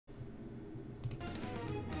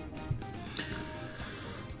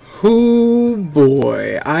Oh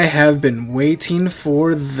boy, I have been waiting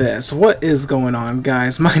for this. What is going on,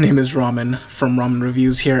 guys? My name is Ramen from Ramen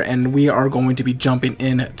Reviews here, and we are going to be jumping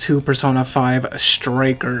in to Persona 5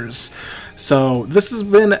 Strikers. So this has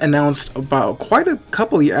been announced about quite a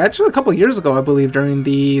couple, actually a couple years ago, I believe, during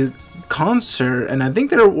the concert, and I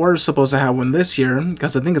think they were supposed to have one this year,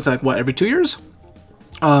 because I think it's like, what, every 2 years?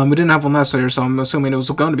 We didn't have one last year, so I'm assuming it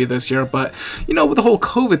was going to be this year, but, you know, with the whole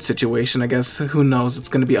COVID situation, I guess, who knows, it's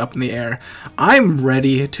going to be up in the air. I'm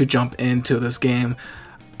ready to jump into this game.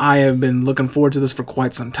 I have been looking forward to this for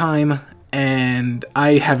quite some time, and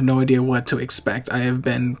I have no idea what to expect. I have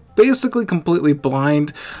been basically completely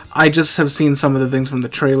blind. I just have seen some of the things from the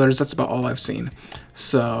trailers. That's about all I've seen.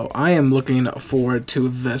 So I am looking forward to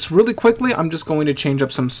this. Really quickly, I'm just going to change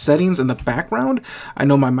up some settings in the background. I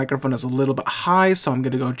know my microphone is a little bit high, so I'm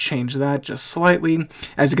going to go change that just slightly.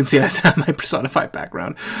 As you can see, I have my Persona 5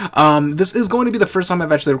 background. This is going to be the first time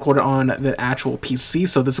I've actually recorded on the actual PC,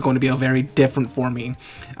 so this is going to be a very different for me.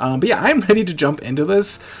 But yeah, I'm ready to jump into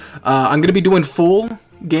this. I'm going to be doing full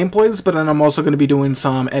gameplays, but then I'm also going to be doing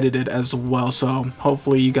some edited as well, so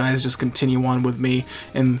hopefully you guys just continue on with me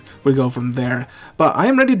and we go from there. But I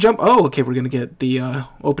am ready to jump. Oh, okay, we're going to get the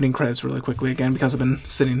opening credits really quickly again because I've been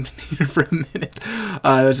sitting here for a minute.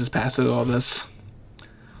 Let's just pass through all this.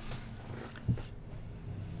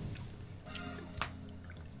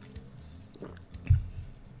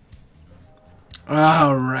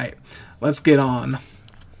 Alright, let's get on.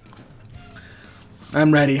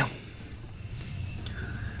 I'm ready.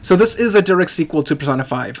 So this is a direct sequel to Persona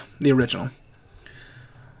 5, the original.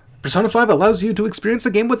 Persona 5 allows you to experience the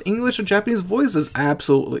game with English or Japanese voices.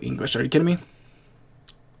 Absolutely English. Are you kidding me?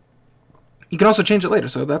 You can also change it later,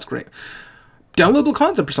 so that's great. Downloadable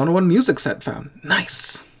content, Persona 1 music set found.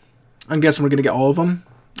 Nice. I'm guessing we're going to get all of them.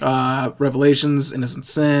 Revelations, Innocent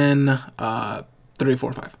Sin, 3,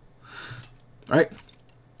 4, 5. Alright?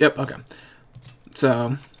 Yep, okay.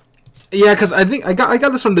 So, yeah, because I think I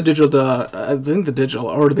got this from the digital, I think the digital,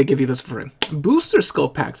 or do they give you this for free? Booster Skull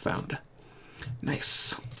Pack found.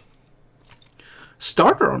 Nice.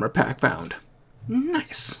 Starter Armor Pack found.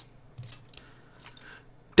 Nice.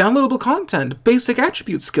 Downloadable content, Basic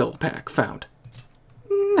Attribute Skill Pack found.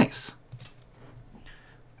 Nice.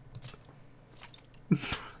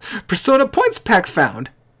 Persona Points Pack found.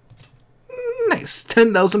 Nice.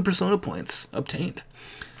 10,000 Persona Points obtained.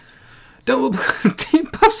 Double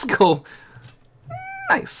Debuff Skull.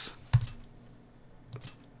 Nice.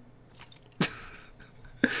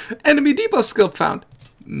 Enemy debuff skill found.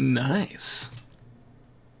 Nice.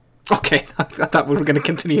 Okay, I thought we were going to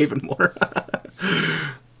continue even more.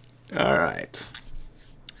 Alright.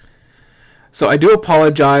 So I do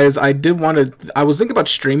apologize. I was thinking about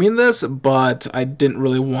streaming this, but I didn't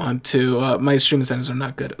really want to. My streaming settings are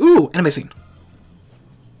not good. Ooh, anime scene.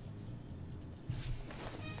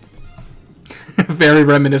 Very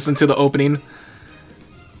reminiscent to the opening.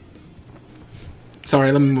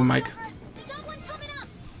 Sorry, let me move my mic.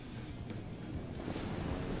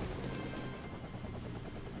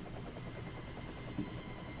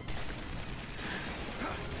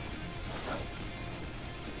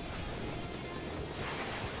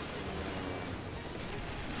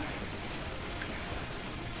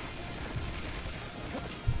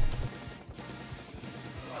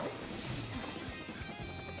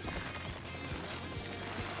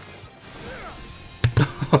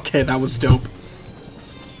 Okay, that was dope.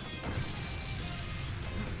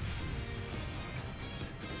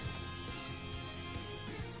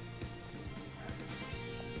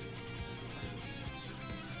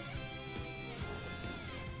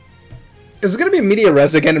 Is it gonna be media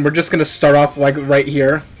res again, and we're just gonna start off like right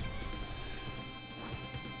here?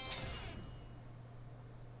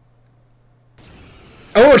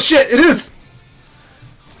 Oh shit! It is.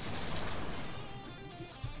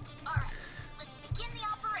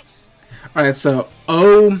 Alright, so,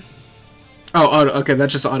 auto, okay,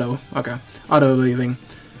 that's just auto, okay, auto leaving.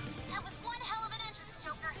 That was one hell of an entrance,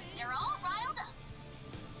 Joker. They're all riled up.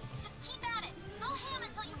 Just keep at it. Go ham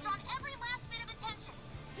until you've drawn every last bit of attention.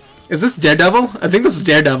 Is this Daredevil? I think this is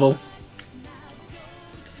Daredevil.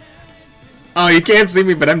 Oh, you can't see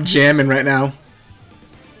me, but I'm jamming right now.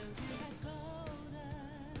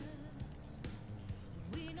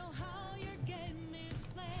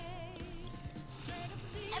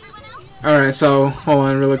 Alright, so, hold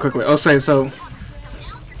on really quickly. Oh, say, so...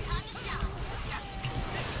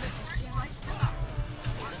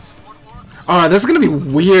 Alright, this is gonna be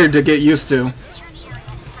weird to get used to.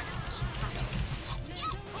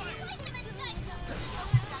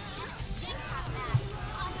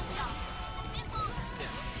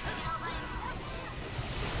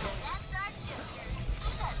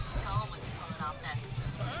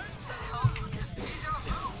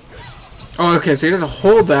 Oh, okay, so you have to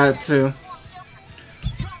hold that too.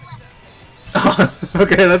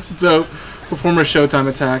 Okay, that's dope. Perform a Showtime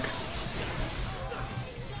attack.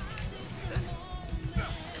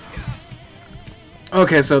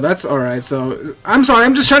 Okay, so that's alright, so... I'm sorry,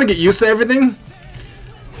 I'm just trying to get used to everything.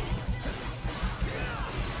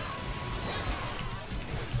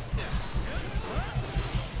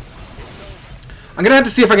 I'm gonna have to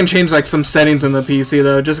see if I can change like some settings in the PC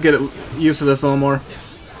though, just to get used to this a little more.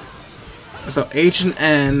 So H and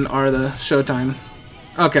N are the Showtime.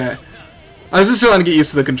 Okay. I was just trying to get used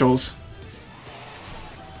to the controls.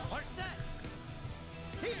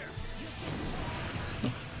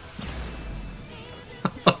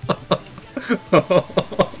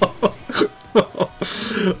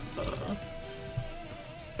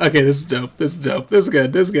 Okay, this is dope. This is dope. This is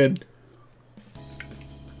good. This is good.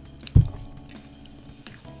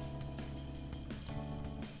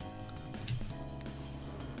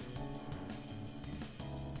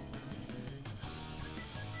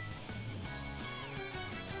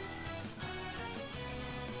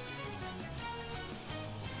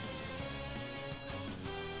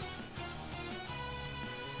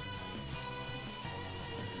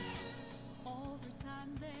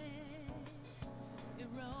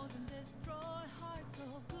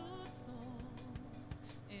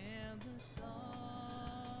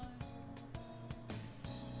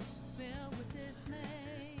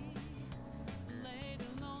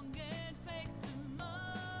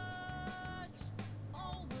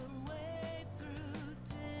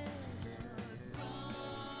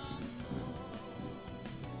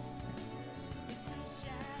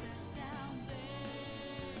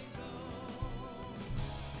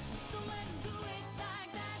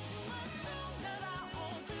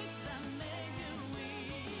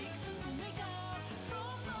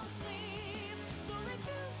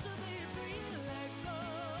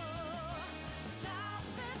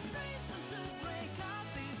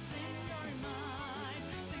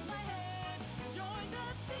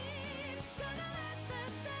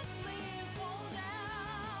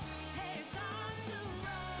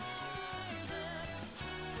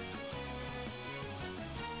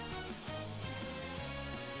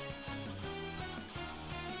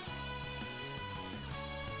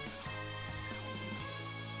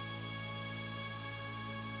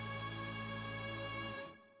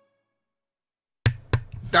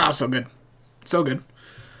 Ah, so good. So good.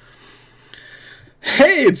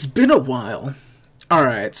 Hey, it's been a while.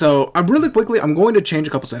 Alright, so I'm going to change a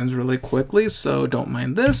couple settings really quickly, so don't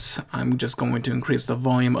mind this. I'm just going to increase the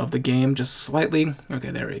volume of the game just slightly. Okay,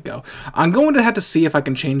 there we go. I'm going to have to see if I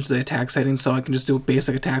can change the attack settings so I can just do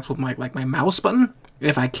basic attacks with my mouse button,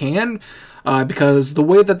 if I can. Because the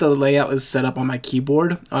way that the layout is set up on my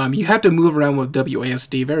keyboard, you have to move around with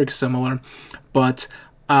WASD, very similar, but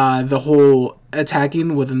the whole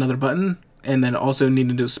attacking with another button, and then also need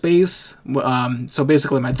to do space. So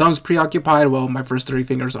basically my thumb's preoccupied while my first 3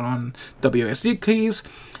 fingers are on WASD keys.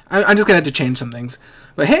 I'm just gonna have to change some things.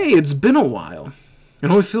 But hey, it's been a while. It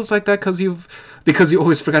only feels like that because you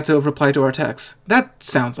always forgot to reply to our texts. That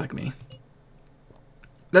sounds like me.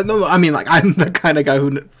 No, I mean, like, I'm the kind of guy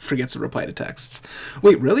who forgets to reply to texts.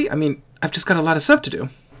 Wait, really? I mean, I've just got a lot of stuff to do.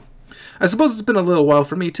 I suppose it's been a little while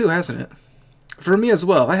for me too, hasn't it? For me as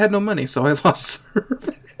well. I had no money, so I lost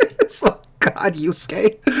service. Oh, God,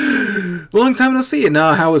 Yusuke. Long time no see.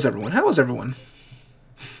 Now, how is everyone? How is everyone?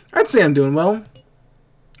 I'd say I'm doing well.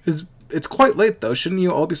 It's quite late, though. Shouldn't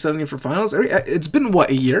you all be studying for finals? It's been, what,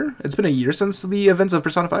 a year? It's been a year since the events of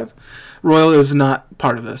Persona 5? Royal is not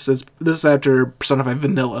part of this. This is after Persona 5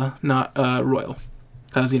 Vanilla, not Royal.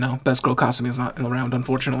 Because, you know, Best Girl Kasumi is not around,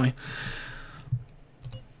 unfortunately.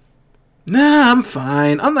 Nah, I'm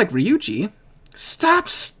fine. Unlike Ryuji.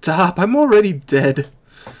 Stop. I'm already dead.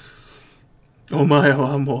 Oh my,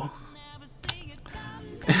 amo.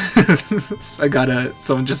 I got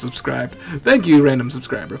someone just subscribed. Thank you, random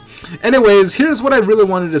subscriber. Anyways, here's what I really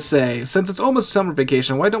wanted to say. Since it's almost summer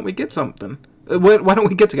vacation, why don't we get something? Why don't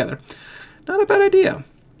we get together? Not a bad idea.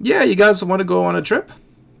 Yeah, you guys want to go on a trip?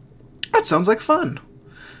 That sounds like fun.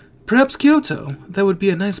 Perhaps Kyoto. That would be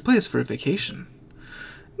a nice place for a vacation.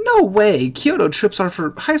 No way. Kyoto trips are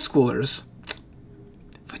for high schoolers.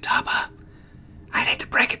 Futaba, I'd hate to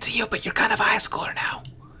break it to you, but you're kind of a high schooler now.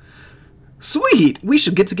 Sweet! We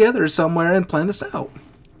should get together somewhere and plan this out.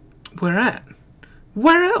 Where at?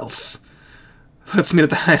 Where else? Let's meet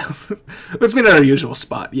at let's meet at our usual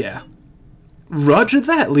spot, yeah. Roger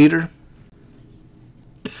that, leader.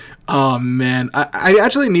 Oh man, I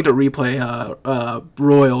actually need to replay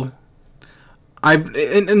Royal.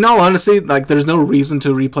 In all honesty, like, there's no reason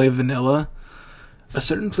to replay Vanilla. A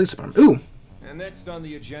certain police department. Ooh. And next on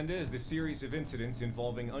the agenda is the series of incidents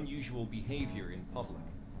involving unusual behavior in public.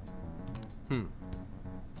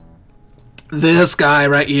 This guy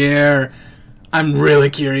right here. I'm really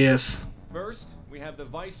curious. First, we have the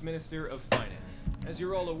Vice Minister of Finance. As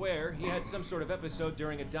you're all aware, he had some sort of episode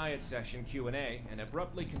during a diet session Q&A and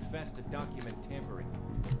abruptly confessed to document tampering.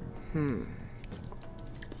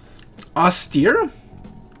 Austere?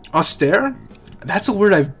 Austere? That's a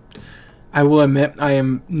word I will admit I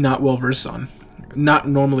am not well versed on. Not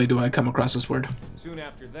normally do I come across this word. Soon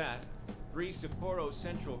after that, 3 Sapporo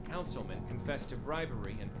Central councilmen confessed to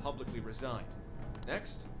bribery and publicly resigned.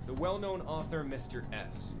 Next, the well-known author Mr.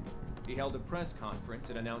 S. He held a press conference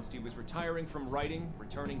and announced he was retiring from writing,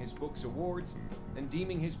 returning his books awards, and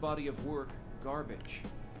deeming his body of work garbage.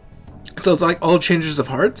 So it's like all changes of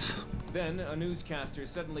hearts? Then, a newscaster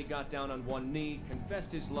suddenly got down on one knee,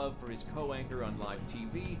 confessed his love for his co-anchor on live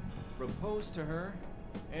TV, proposed to her,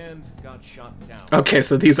 and got shot down. Okay,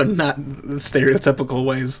 so these are not the stereotypical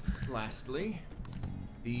ways. Lastly,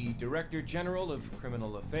 the Director General of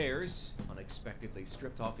Criminal Affairs unexpectedly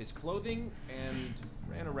stripped off his clothing and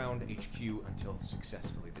ran around HQ until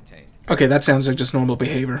successfully detained. Okay, that sounds like just normal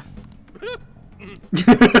behavior.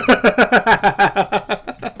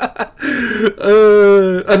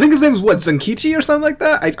 I think his name is what, Zenkichi or something like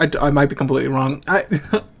that? I might be completely wrong.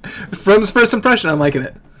 From his first impression, I'm liking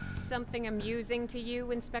it. Something amusing to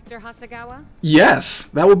you, Inspector Hasegawa? Yes,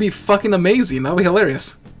 that would be fucking amazing. That would be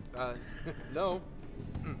hilarious. No.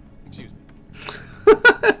 Excuse me.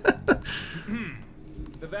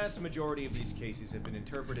 The vast majority of these cases have been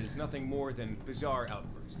interpreted as nothing more than bizarre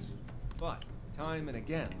outbursts. But, time and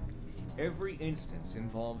again, every instance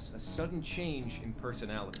involves a sudden change in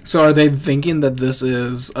personality. So are they thinking that this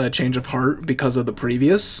is a change of heart because of the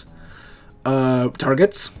previous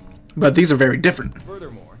targets? But these are very different.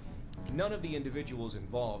 Furthermore, none of the individuals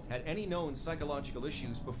involved had any known psychological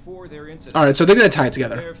issues before their incident. Alright, so they're going to tie it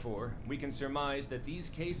together. Therefore, we can surmise that these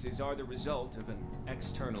cases are the result of an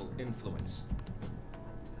external influence.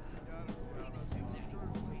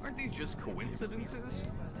 Aren't these just coincidences?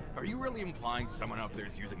 Are you really implying someone out there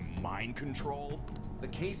is using mind control? The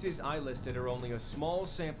cases I listed are only a small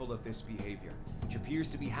sample of this behavior, which appears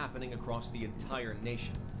to be happening across the entire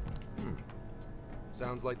nation.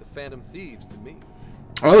 Sounds like the Phantom Thieves to me.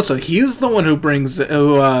 Oh, so he's the one who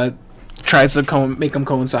tries to make them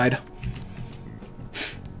coincide.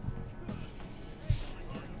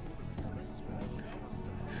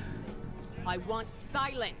 I want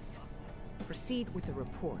silence. Proceed with the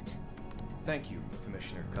report. Thank you,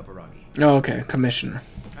 Commissioner Kaburagi. Oh, okay, Commissioner.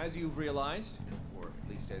 As you've realized, or at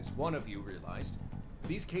least as one of you realized,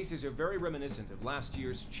 these cases are very reminiscent of last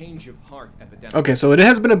year's change of heart epidemic. Okay, so it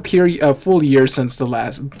has been a full year since the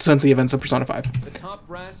events of Persona 5. The top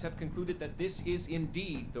brass have concluded that this is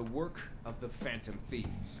indeed the work of the Phantom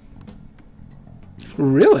Thieves.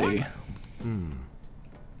 Really?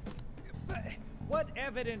 What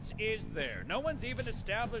evidence is there? No one's even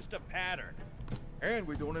established a pattern. And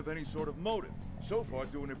we don't have any sort of motive. So far,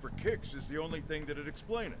 doing it for kicks is the only thing that'd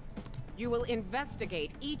explain it. You will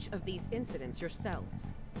investigate each of these incidents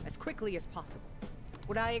yourselves, as quickly as possible.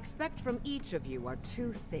 What I expect from each of you are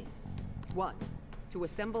 2 things. 1, to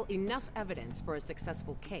assemble enough evidence for a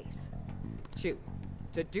successful case. 2,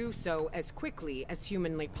 to do so as quickly as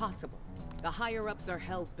humanly possible. The higher-ups are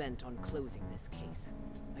hell-bent on closing this case.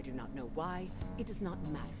 I do not know why. It does not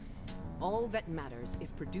matter. All that matters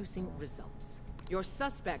is producing results. Your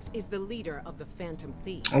suspect is the leader of the Phantom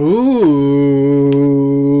Thieves. Ooh.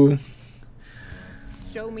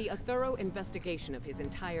 Show me a thorough investigation of his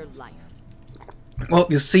entire life. Well,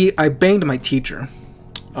 you see, I banged my teacher.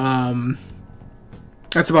 That's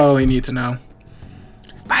about all you need to know.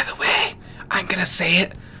 By the way, I'm gonna say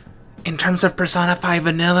it. In terms of Persona 5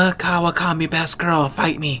 Vanilla, Kawakami best girl,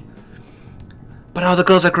 fight me. But all the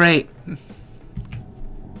girls are great.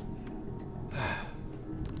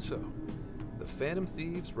 So, the Phantom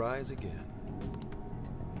Thieves rise again.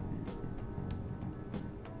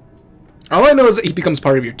 All I know is that he becomes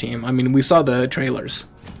part of your team. I mean, we saw the trailers.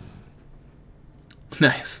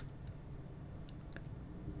 Nice.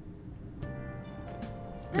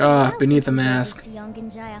 Ah, beneath the mask.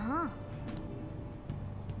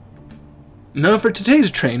 Now for today's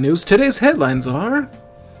train news, today's headlines are...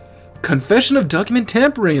 Confession of document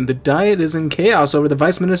tampering. The Diet is in chaos over the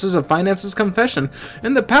Vice Ministers of Finance's confession,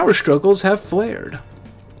 and the power struggles have flared.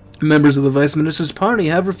 Members of the Vice Minister's party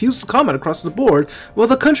have refused to comment across the board while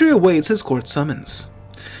the country awaits his court summons.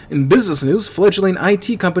 In business news, fledgling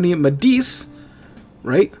IT company Madis,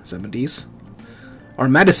 right? Is that Madis? Or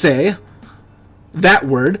Madise, that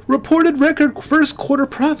word, reported record first quarter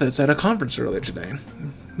profits at a conference earlier today.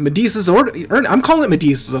 Medea's I'm calling it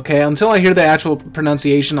Medea's, okay? Until I hear the actual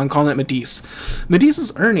pronunciation, I'm calling it Medea's.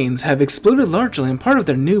 Medea's earnings have exploded largely in part of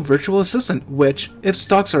their new virtual assistant, which, if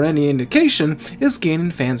stocks are any indication, is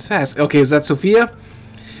gaining fans fast. Okay, is that Sophia?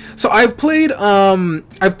 So I've played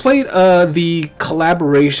the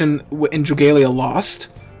collaboration in Dragalia Lost.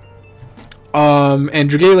 And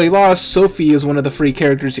Dragalia Lost, Sophie is one of the free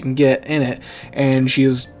characters you can get in it, and she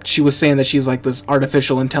was saying that she's like this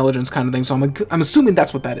artificial intelligence kind of thing. So I'm assuming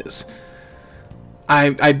that's what that is.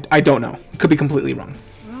 I don't know. Could be completely wrong.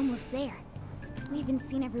 We're almost there. We haven't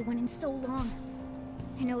seen everyone in so long.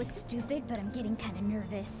 I know it's stupid, but I'm getting kind of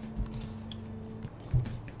nervous.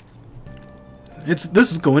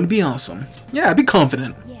 This is going to be awesome. Yeah, be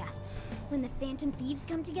confident. Yeah. When the Phantom Thieves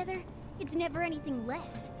come together, it's never anything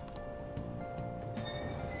less.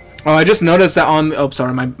 Oh, I just noticed that on. Oh,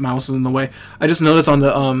 sorry, my mouse is in the way. I just noticed on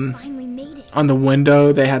the Finally made it. on the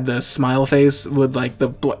window they had the smile face with like the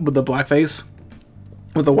black face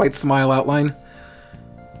with the white smile outline.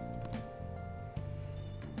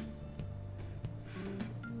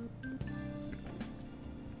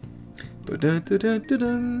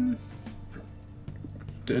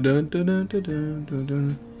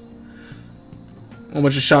 A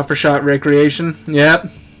bunch of shot-for-shot recreation. Yep.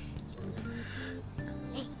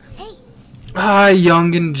 Ah,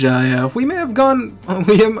 Young and Jaya. We may have gone.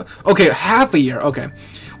 Okay, half a year. Okay,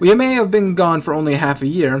 we may have been gone for only half a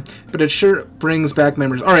year, but it sure brings back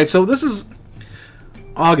memories. All right, so this is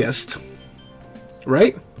August,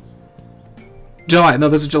 right? July. No,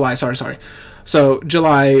 this is July. Sorry. So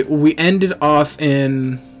July. We ended off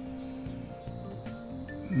in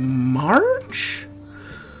March.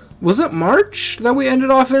 Was it March that we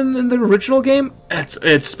ended off in the original game?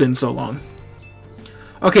 It's been so long.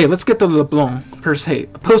 Okay, let's get to LeBlanc post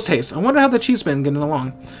haste. I wonder how the Chief's been getting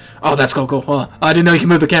along. Oh, that's cool. I didn't know you can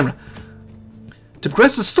move the camera. To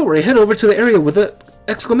progress the story, head over to the area with the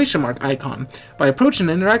exclamation mark icon. By approaching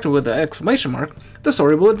and interacting with the exclamation mark, the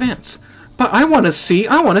story will advance. But I want to see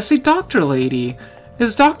Dr. Lady.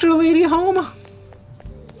 Is Dr. Lady home?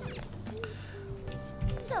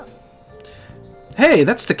 So. Hey,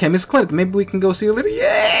 that's Takemi's clinic. Maybe we can go see her later.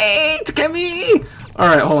 Yay, Takemi!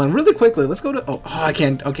 Alright, hold on. Really quickly, let's go to... Oh, I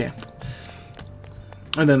can't... Okay.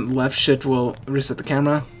 And then left shift will reset the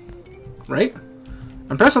camera. Right?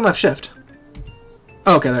 I'm pressing left shift.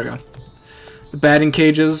 Oh, okay, there we go. The batting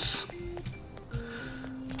cages.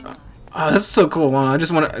 Oh, that's so cool. I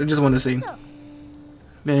just want to see.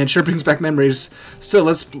 Man, it sure brings back memories. Still,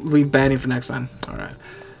 let's leave batting for next time.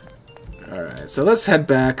 Alright, so let's head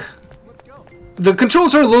back. The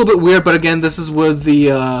controls are a little bit weird, but again, this is with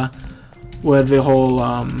the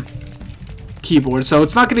whole keyboard, so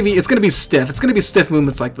it's gonna be stiff. It's gonna be stiff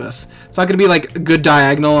movements like this. It's not gonna be like a good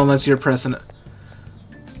diagonal unless you're pressing it.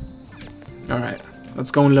 All right,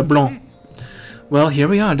 let's go in LeBlanc. Well, here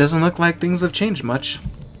we are. Doesn't look like things have changed much.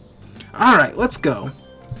 All right, let's go.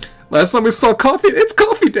 Last time we saw Coffee, it's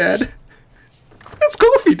Coffee Dad. It's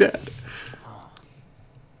Coffee Dad.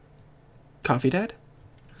 Coffee Dad.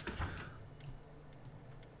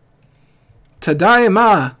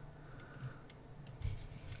 Tadaima.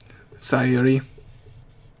 Sayuri.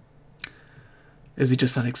 Is he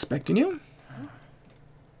just not expecting you?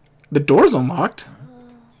 The door's unlocked. 1,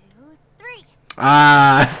 2, 3.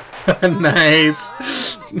 Ah, nice.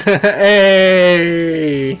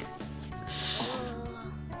 Hey.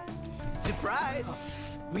 Surprise!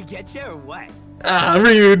 We get you or what? Ah,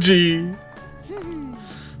 Ryuji.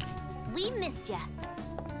 We missed ya.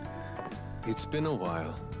 It's been a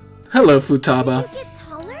while. Hello, Futaba. Did you get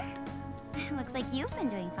taller? Looks like you've been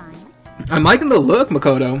doing fine. I'm liking the look,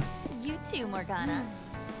 Makoto. You too, Morgana.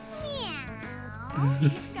 Meow.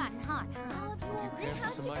 It's gotten hot, huh?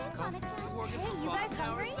 Some ice coffee? Hey, you guys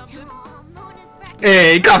hungry? Aw, Mona's breakfast.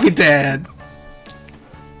 Hey, Coffee Dad.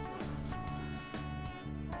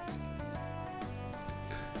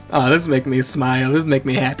 Oh, this make me smile. This make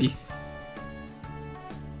me happy.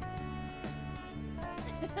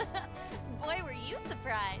 Boy, were you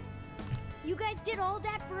surprised. You guys did all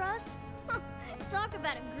that for us? Talk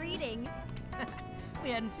about a greeting. We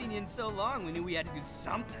hadn't seen you in so long, we knew we had to do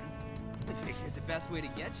something. We figured the best way to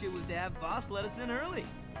get you was to have Boss let us in early.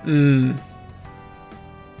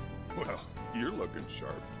 Well, you're looking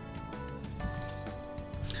sharp.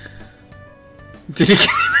 Did you get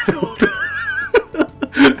older?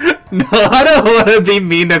 No, I don't want to be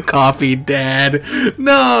mean to Coffee Dad.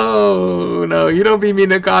 No, you don't be mean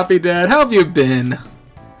to Coffee Dad. How have you been?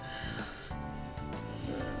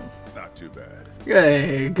 Not too bad.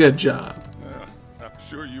 Hey, good job. I'm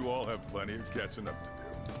sure you all have plenty of catching up to do.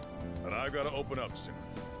 But I've got to open up soon.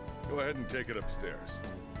 Go ahead and take it upstairs.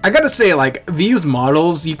 I gotta say, like, these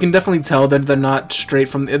models, you can definitely tell that they're not straight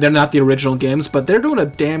from, they're not the original games, but they're doing a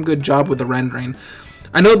damn good job with the rendering.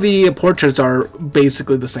 I know the portraits are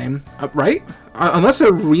basically the same, right? Unless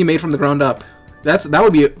they're remade from the ground up. That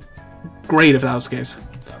would be great if that was the case.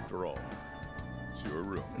 After all, it's your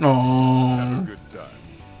room. Oh, Have a good time.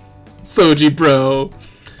 Soji bro.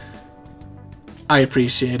 I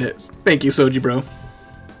appreciate it. Thank you, Soji bro.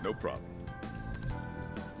 No problem.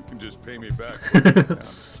 You can just pay me back. For it now.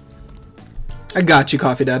 I got you,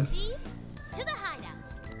 Coffee Dad. Thieves, to the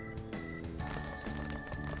hideout.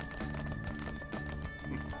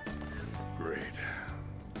 Great.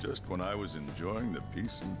 Just when I was enjoying the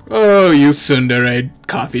peace and Oh, you tsundere,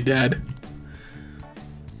 Coffee Dad.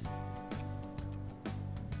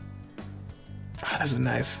 Oh, this is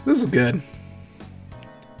nice. This is good.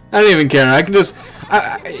 I don't even care. I can just...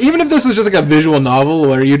 even if this is just like a visual novel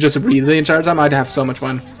where you just read the entire time, I'd have so much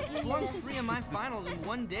fun. Flunked 3 of my finals in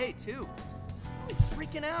one day, too. I'm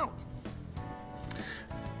freaking out.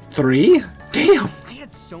 3? Damn! I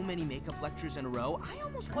had so many makeup lectures in a row, I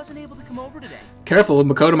almost wasn't able to come over today. Careful,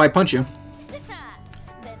 Makoto might punch you.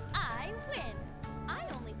 Then I win. I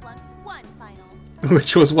only flunked 1 final.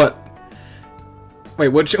 Which was what? Wait,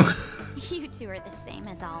 which... You two are the same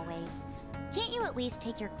as always. Can't you at least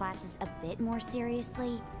take your classes a bit more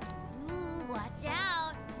seriously? Ooh, watch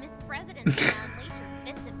out. Miss President's gonna unleash her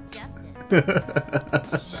fist of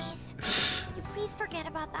justice. Jeez. Could you please forget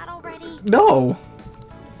about that already? No!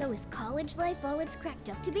 So is college life all it's cracked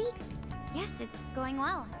up to be? Yes, it's going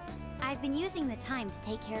well. I've been using the time to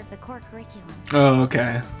take care of the core curriculum. Oh,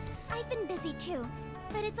 okay. I've been busy too,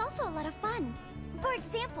 but it's also a lot of fun. For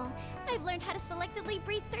example, I've learned how to selectively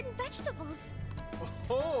breed certain vegetables.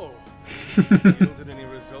 Oh! Yielded any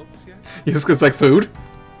results yet? Yes, it's like food?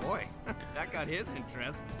 Boy, that got his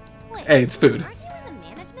interest. Wait, Hey, it's food. aren't you in the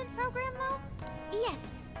management program though?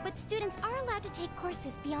 Yes, but students are allowed to take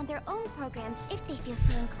courses beyond their own programs if they feel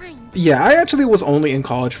so inclined. Yeah, I actually was only in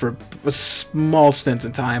college for a small stint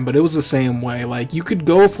of time, but it was the same way. Like, you could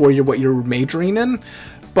go for what you're majoring in,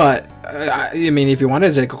 but, I mean, if you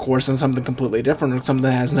wanted to take a course on something completely different or something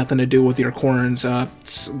that has nothing to do with your course,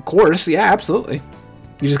 yeah, absolutely.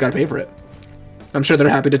 You just gotta pay for it. I'm sure they're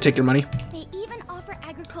happy to take your money. They even offer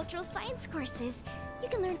agricultural science courses. You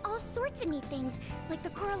can learn all sorts of neat things, like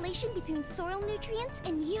the correlation between soil nutrients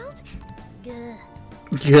and yield. Gah.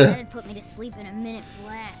 Yeah. That'd put me to sleep in a minute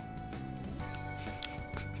flat.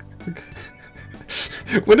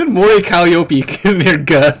 When did Mori Calliope get in there,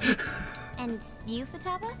 guh? And you,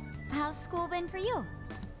 Futaba? How's school been for you?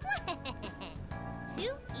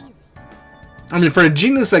 Too easy. I mean, for a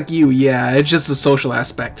genius like you, yeah, it's just the social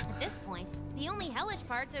aspect. At this point, the only hellish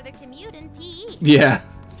parts are the commute and PE. Yeah.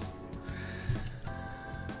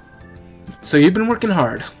 So you've been working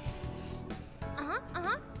hard.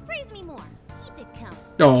 Praise me more. Keep it coming.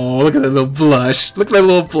 Oh, look at that little blush. Look at that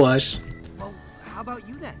little blush. Well, how about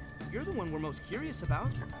you then? You're the one we're most curious about.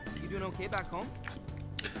 You doing okay back home?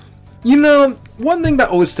 You know, one thing that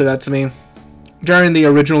always stood out to me during the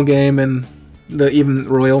original game and even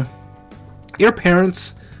Royal, your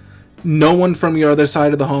parents, no one from your other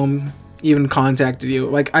side of the home even contacted you.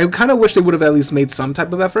 Like, I kind of wish they would have at least made some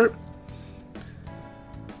type of effort,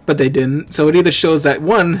 but they didn't. So it either shows that,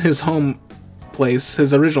 one, his home place,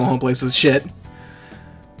 his original home place, is shit,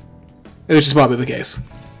 which is probably the case.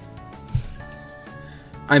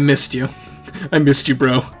 I missed you. I missed you,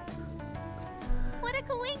 bro. What a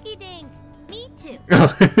coinky dink. Me too.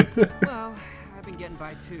 Well, I've been getting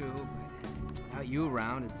by too, but without you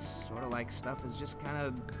around, it's sort of like stuff is just kind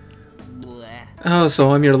of bleh. Oh,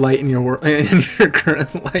 so I'm your light in your in your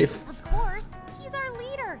current life. Of course. He's our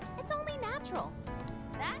leader. It's only natural.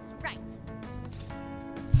 That's right.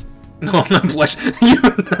 No, I'm not blushing. You're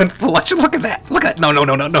not blushing. Look at that. Look at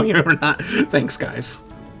that. No, you're not. Thanks, guys.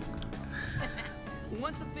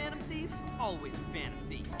 Once a phantom thief, always a phantom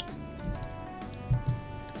thief.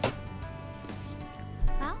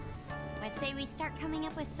 Well, I'd say we start coming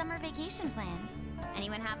up with summer vacation plans.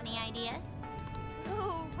 Anyone have any ideas?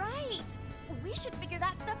 Oh, right! We should figure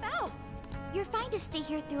that stuff out. You're fine to stay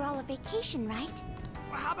here through all of vacation, right?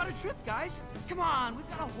 Well, how about a trip, guys? Come on, we've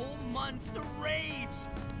got a whole month to rage.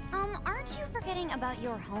 Aren't you forgetting about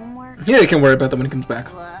your homework? Yeah, you can worry about that when he comes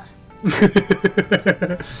back.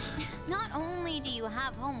 Not only do you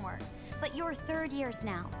have homework, but you're third years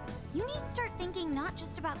now. You need to start thinking not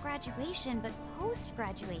just about graduation, but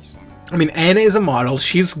post-graduation. I mean, Anna is a model.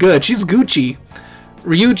 She's good. She's Gucci.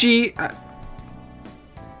 Ryuji,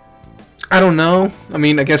 I don't know. I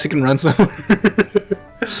mean, I guess he can run somewhere.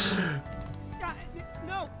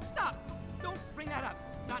 No, stop. Don't bring that up.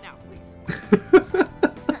 Not now, please.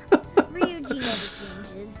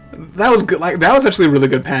 That was good. Like that was actually really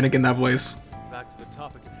good panic in that voice. Back to the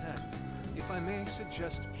topic at hand. If I may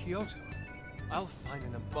suggest Kyoto, I'll find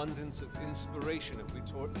an abundance of inspiration if we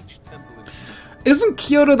tour each temple in. Isn't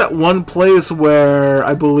Kyoto that one place where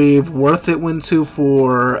I believe Worth It went to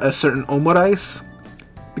for a certain omurice?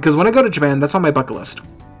 Because when I go to Japan, that's on my bucket list.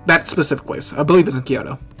 That specific place, I believe, is in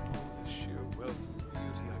Kyoto. The sheer wealth of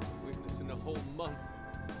beauty I can witness in a whole month.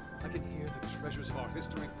 I can hear the treasures of our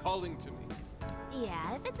history calling to me.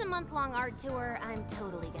 Yeah, if it's a month-long art tour, I'm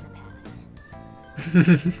totally gonna pass.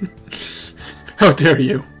 How dare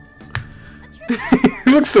you?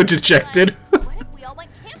 He looks so dejected. What if we all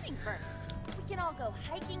went camping first? We can all go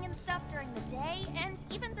hiking and stuff during the day, and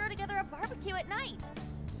even throw together a barbecue at night.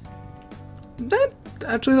 That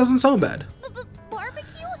actually doesn't sound bad.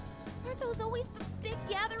 Barbecue? Aren't those always the big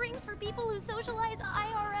gatherings for people who socialize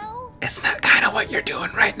IRL? Isn't that kind of what you're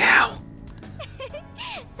doing right now?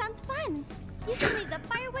 Sounds fun. You can leave the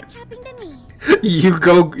firewood chopping to me. You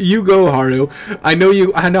go, Haru. I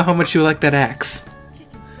know how much you like that axe.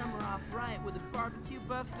 Kicking summer off right with a barbecue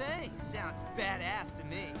buffet. Sounds badass to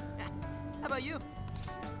me. How about you?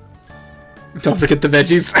 Don't forget the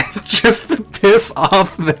veggies, just to piss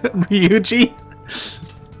off the Ryuji.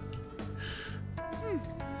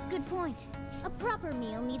 Good point. A proper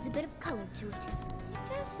meal needs a bit of color to it. It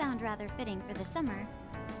does sound rather fitting for the summer.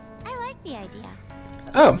 I like the idea.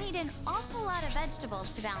 Oh. We need an awful lot of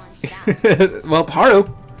vegetables to balance it out. Well, Haru.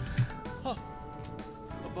 Huh.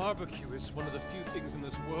 A barbecue is one of the few things in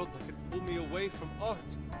this world that can pull me away from art.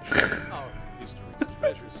 Our history's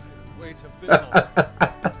treasures can wait a bit longer.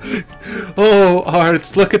 Oh,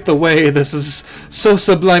 Arts, look at the way this is so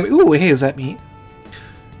sublime. Ooh, hey, is that me?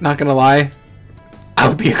 Not gonna lie, I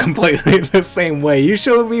would be completely the same way. You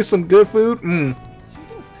show me some good food, Choosing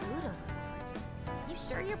food over art. You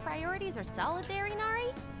sure your priorities are solid there,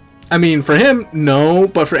 Inari? I mean, for him, no,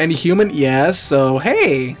 but for any human, yes. So,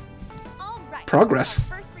 hey, All right. progress.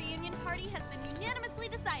 Our first reunion party has been unanimously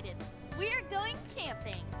decided. We're going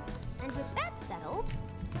camping. And with that settled,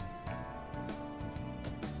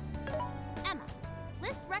 Emma,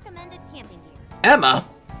 list recommended camping gear. Emma.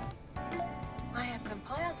 I have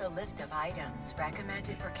compiled a list of items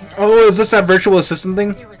recommended for camping. Oh, is this that virtual assistant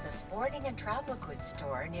thing? There was a sporting and travel goods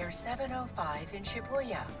store near 705 in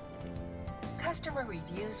Shibuya. Customer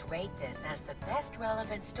reviews rate this as the best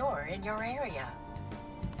relevant store in your area.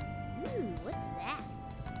 Ooh, what's that?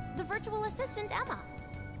 The virtual assistant Emma.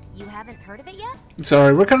 You haven't heard of it yet?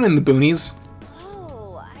 Sorry, we're kind of in the boonies.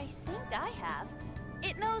 Oh, I think I have.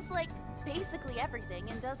 It knows, like, basically everything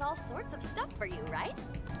and does all sorts of stuff for you, right?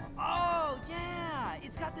 Oh, yeah!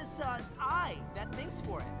 It's got this, eye that thinks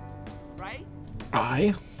for it, right?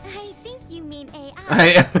 I think you mean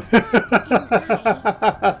AI.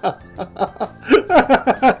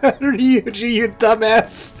 Ryuji, you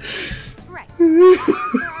dumbass. Right. For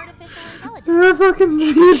artificial intelligence. Fucking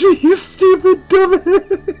Ryuji, you stupid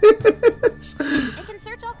dumbass. It can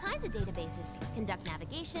search all kinds of databases, conduct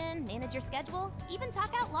navigation, manage your schedule, even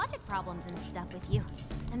talk out logic problems and stuff with you.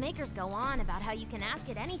 The makers go on about how you can ask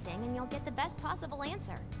it anything and you'll get the best possible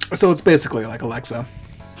answer. So it's basically like Alexa.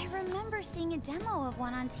 I remember seeing a demo of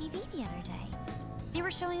one on TV the other day. They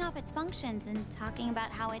were showing off its functions and talking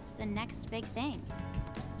about how it's the next big thing.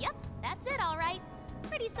 Yep, that's it, all right.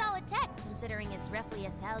 Pretty solid tech, considering it's roughly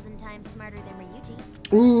 1,000 times smarter than Ryuji.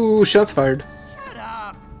 Ooh, shots fired. Shut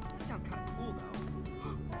up! That sounds kind of cool, though.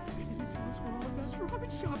 They didn't tell us where all the best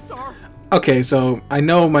ramen shops are. Okay, so I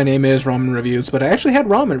know my name is Ramen Reviews, but I actually had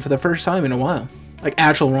ramen for the first time in a while. Like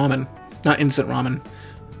actual ramen, not instant ramen.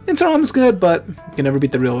 Instant ramen's good, but you can never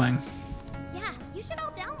beat the real thing. Yeah, you should all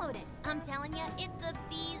download it. I'm telling you, it's the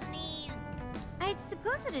bee's knees. I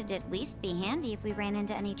suppose it'd at least be handy if we ran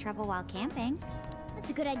into any trouble while camping. That's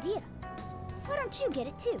a good idea. Why don't you get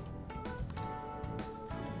it too?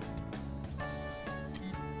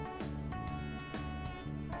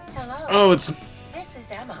 Hello. Oh, it's. This is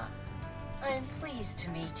Emma. I am pleased to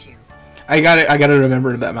meet you. I gotta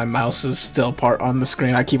remember that my mouse is still part on the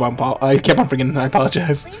screen. I kept on forgetting. I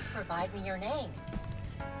apologize. Please provide me your name.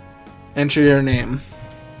 Enter your name.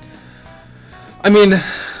 I mean,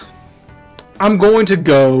 I'm going to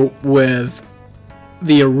go with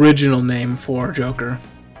the original name for Joker.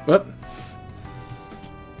 Whoop.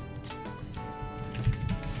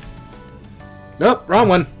 Nope, wrong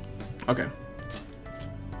one. Okay.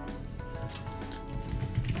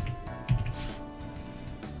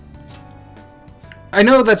 I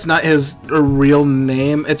know that's not his real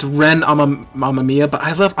name. It's Ren Amamiya, but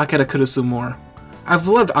I love Akira Kurosu more. I've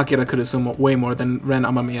loved Akira Kurosu way more than Ren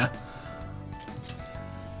Amamiya.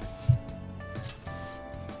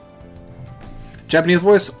 Japanese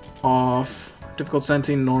voice off. Difficult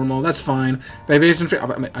sensing, normal. That's fine. Vibration free.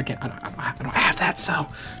 I mean, I can't. I don't have that. So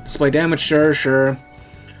display damage. Sure.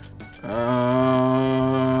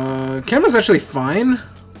 Camera's actually fine.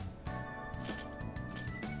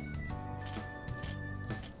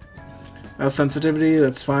 Sensitivity.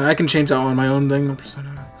 That's fine. I can change that on my own thing.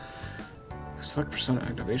 Persona. Select persona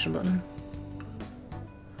activation button.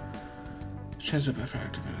 Change the buffer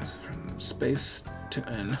activity from space to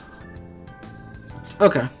N.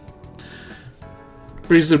 Okay.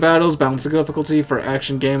 Breeze through battles, balance the difficulty for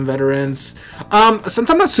action game veterans. Since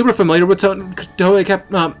I'm not super familiar with Koei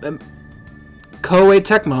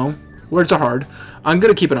Tecmo, words are hard, I'm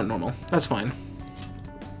gonna keep it on normal. That's fine.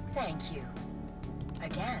 Thank you.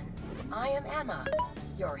 Again, I am Emma,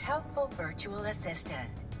 your helpful virtual assistant.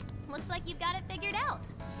 Looks like you've got it figured out.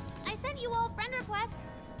 I sent you all friend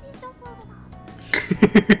requests. Please don't blow them off.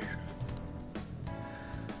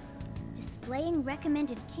 Displaying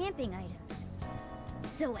recommended camping items.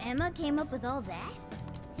 So Emma came up with all that?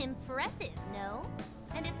 Impressive, no?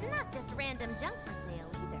 And it's not just random junk for sale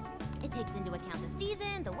either. It takes into account the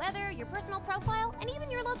season, the weather, your personal profile, and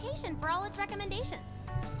even your location for all its recommendations.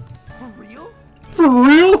 For real? For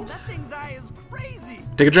real? That thing's eye is crazy.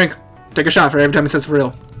 Take a drink. Take a shot for every time it says for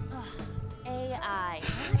real. AI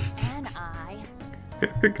and I.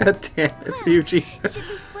 God damn it, Ryuji. Should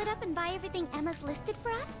we split up and buy everything Emma's listed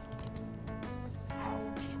for us? Oh,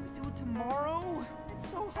 can't we do it tomorrow? It's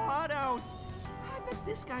so hot out. I bet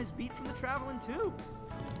this guy's beat from the traveling too.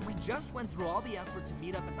 We just went through all the effort to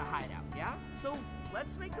meet up at the hideout, yeah? So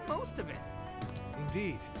let's make the most of it.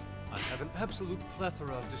 Indeed. I have an absolute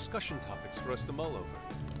plethora of discussion topics for us to mull over,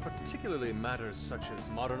 particularly matters such as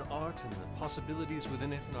modern art and the possibilities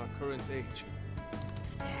within it in our current age.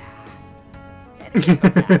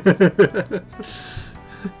 I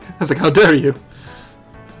was like, how dare you?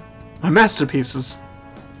 My masterpieces.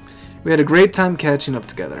 We had a great time catching up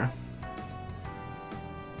together.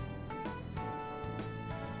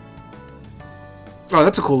 Oh,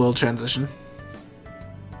 that's a cool little transition.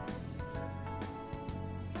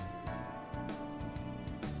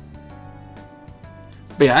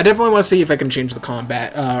 But yeah, I definitely want to see if I can change the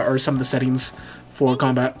combat, or some of the settings for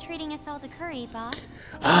combat. Treating us all to curry, boss.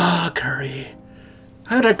 Ah, curry.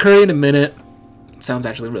 I haven't had curry in a minute. It sounds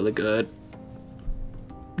actually really good.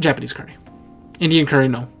 Japanese curry. Indian curry,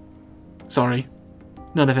 no. Sorry.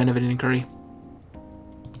 Not a fan of Indian curry.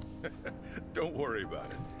 Don't worry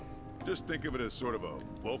about it. Just think of it as sort of a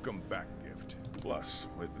welcome back gift. Plus,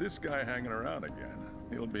 with this guy hanging around again,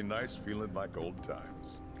 it'll be nice feeling like old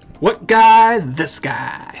times. What guy? This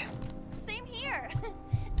guy. Same here.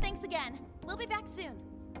 Thanks again. We'll be back soon.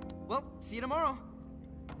 Well, see you tomorrow.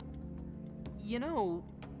 You know,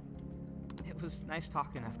 it was nice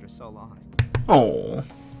talking after so long. Oh.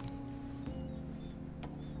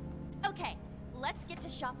 Okay, let's get to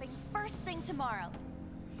shopping first thing tomorrow.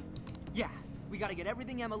 Yeah, we gotta get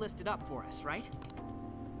everything Emma listed up for us, right?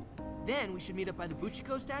 Then we should meet up by the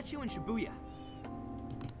Buchiko statue in Shibuya.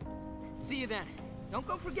 See you then. Don't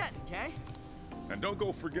go forgetting, okay? And don't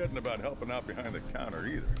go forgetting about helping out behind the counter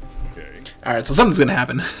either, okay? Alright, so something's gonna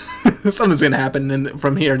happen. Something's gonna happen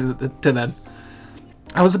from here to then.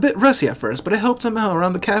 I was a bit rusty at first, but I helped him out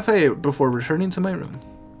around the cafe before returning to my room.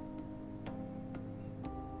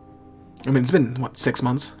 I mean, it's been, what, 6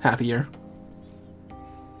 months? Half a year?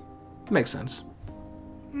 Makes sense.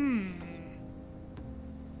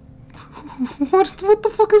 What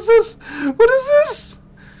the fuck is this? What is this?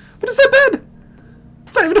 What is that bed?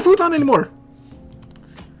 It's not even a futon anymore.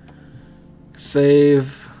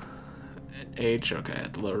 Save. H, okay,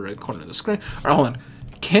 at the lower right corner of the screen. Alright, hold on.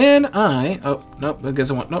 Can I... Oh, nope, I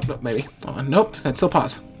guess I want... Nope, maybe. Hold on, nope, that's still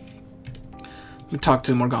pause. Let me talk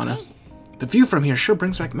to Morgana. The view from here sure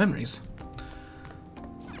brings back memories.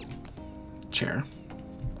 Chair.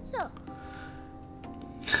 So,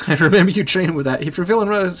 I remember you training with that. If you're feeling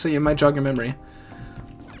right, so you might jog your memory.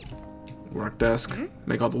 Work desk.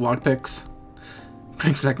 Make all the lockpicks.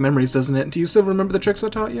 Brings back memories, doesn't it? Do you still remember the tricks I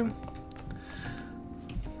taught you?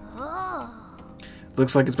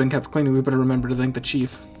 Looks like it's been kept clean. We better remember to thank the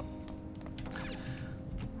chief.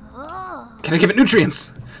 Can I give it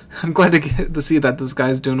nutrients? I'm glad to see that this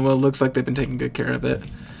guy's doing well. Looks like they've been taking good care of it.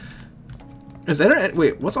 Is that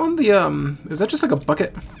wait? What's on the Is that just like a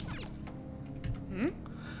bucket?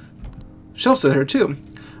 Shelves are there too.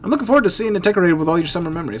 I'm looking forward to seeing it decorated with all your summer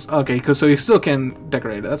memories. Okay, cause so you still can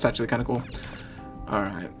decorate it. That's actually kind of cool. All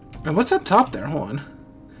right. And what's up top there? Hold on.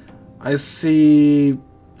 I see.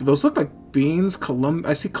 Those look like beans.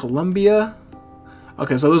 I see Columbia.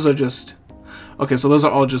 Okay, so those are just. Okay, so those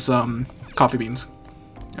are all just coffee beans.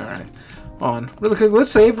 All right. On really quick. Let's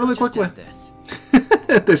save really quickly.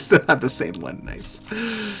 They still have the same one. Nice.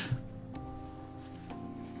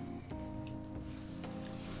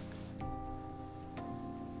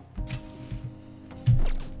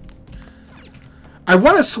 I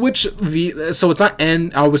want to switch the, so it's not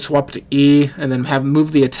N, I would swap to E, and then have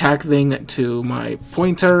move the attack thing to my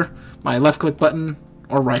pointer, my left click button,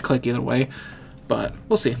 or right click, either way. But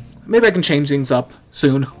we'll see. Maybe I can change things up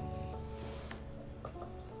soon.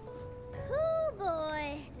 Oh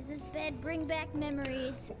boy, does this bed bring back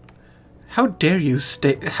memories. How dare you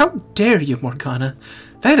Morgana?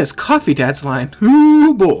 That is Coffee Dad's line.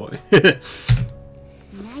 Ooh boy. It's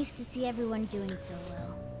nice to see everyone doing so well.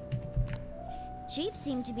 Chief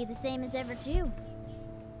seemed to be the same as ever too.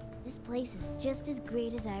 This place is just as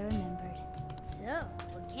great as I remembered. So,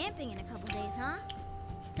 we're camping in a couple days, huh?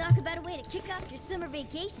 Talk about a way to kick off your summer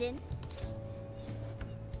vacation.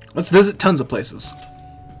 Let's visit tons of places.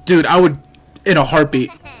 Dude, I would, in a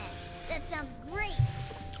heartbeat. That sounds great.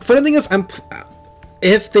 Funny thing is,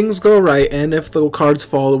 if things go right and if the cards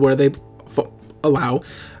fall where they allow,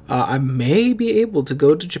 I may be able to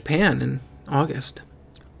go to Japan in August.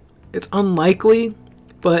 It's unlikely,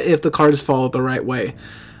 but if the cards fall the right way,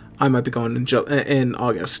 I might be going in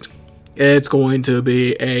August. It's going to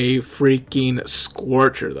be a freaking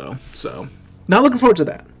scorcher, though. So, not looking forward to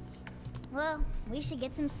that. Well, we should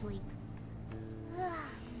get some sleep.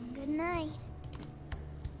 Good night.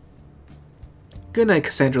 Good night,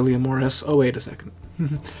 Cassandra Leah Morris. Oh, wait a second.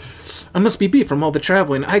 I must be beat from all the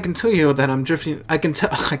traveling. I can tell you that I'm drifting. I can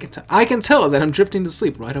tell that I'm drifting to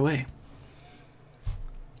sleep right away.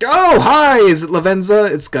 Oh, hi! Is it Lavenza?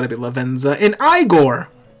 It's gotta be Lavenza and Igor.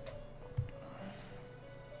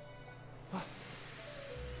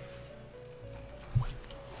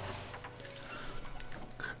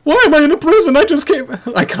 Why am I in a prison?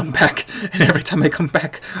 I come back, and every time I come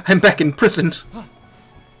back, I'm back in prison.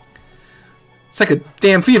 It's like a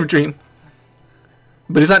damn fever dream.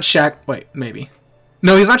 But he's not wait, maybe.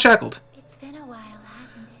 No, he's not shackled. It's been a while,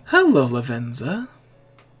 hasn't it? Hello, Lavenza.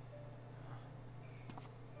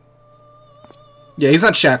 Yeah, he's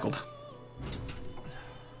not shackled.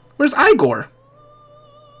 Where's Igor?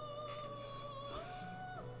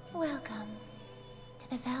 Welcome to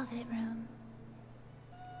the Velvet Room.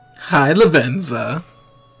 Hi, Lavenza.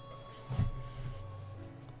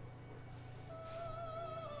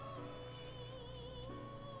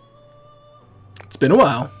 It's been a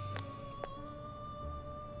while.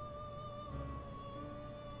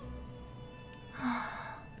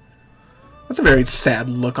 That's a very sad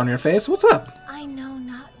look on your face. What's up? I know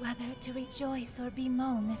not whether to rejoice or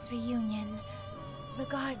bemoan this reunion.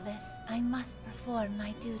 Regardless, I must perform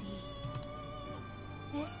my duty.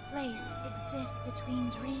 This place exists between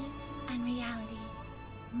dream and reality,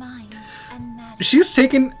 mind and matter. She's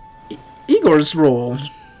taken Igor's role.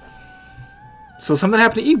 So something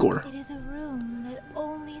happened to Igor. It is a room that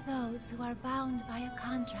only those who are bound by a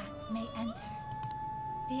contract may enter.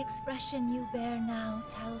 The expression you bear now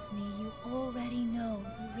tells me you already know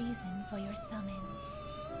the reason for your summons.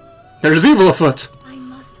 There's evil afoot. I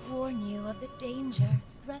must warn you of the danger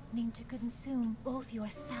threatening to consume both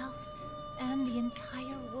yourself and the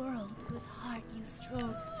entire world whose heart you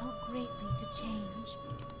strove so greatly to change.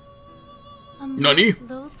 A most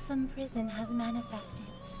loathsome prison has manifested.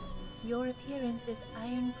 Your appearance is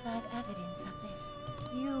ironclad evidence of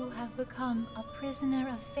this. You have become a prisoner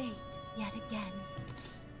of fate yet again.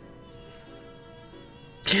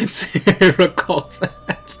 Can't recall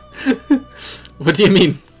that. What do you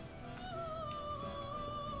mean?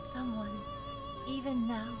 Someone, even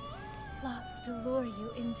now, plots to lure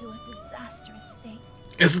you into a disastrous fate.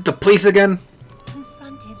 Is it the police again?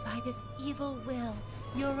 Confronted by this evil will,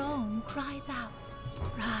 your own cries out.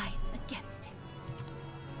 Rise against it.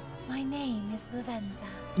 My name is Lavenza.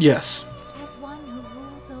 Yes. As one who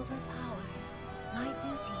rules over power, my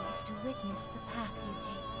duty is to witness the path you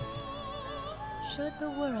take. Should the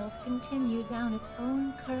world continue down its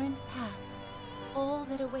own current path, all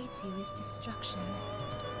that awaits you is destruction.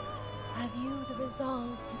 Have you the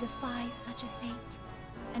resolve to defy such a fate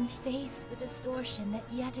and face the distortion that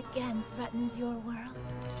yet again threatens your world?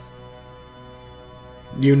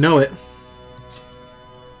 You know it.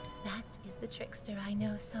 That is the trickster I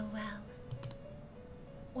know so well.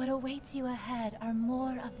 What awaits you ahead are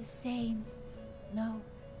more of the same. No,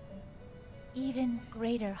 even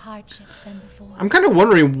greater hardships than before. I'm kind of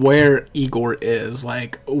wondering where Igor is.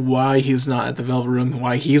 Like, why he's not at the Velvet Room.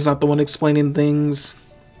 Why he's not the one explaining things.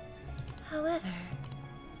 However,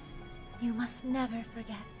 you must never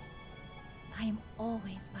forget, I am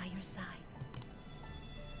always by your side.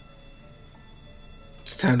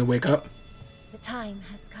 It's time to wake up. The time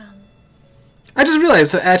has come. I just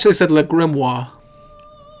realized it actually said Le Grimoire.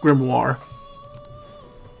 grimoire.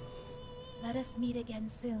 Let us meet again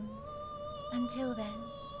soon. Until then,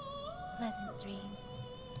 pleasant dreams.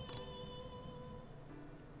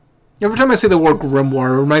 Every time I say the word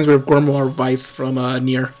grimoire, it reminds me of Grimoire Vice from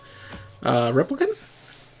Nier Replicant,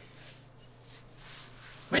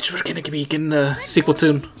 which we're gonna be getting a sequel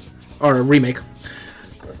soon, or a remake.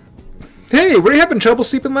 Hey, were you having trouble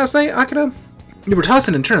sleeping last night, Akira? You were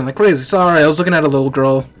tossing and turning like crazy. Sorry, I was looking at a little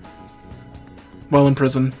girl while in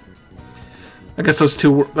prison. I guess those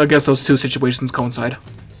two situations coincide.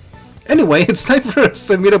 Anyway, it's time for us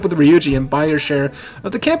to meet up with Ryuji and buy your share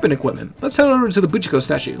of the camping equipment. Let's head over to the Buchiko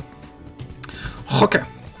statue. Okay.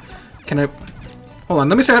 Can I... Hold on,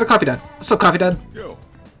 let me say hi to Coffee Dad. What's up, Coffee Dad? Yo.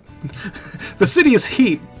 The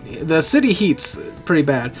city heats pretty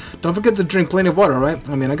bad. Don't forget to drink plenty of water, right?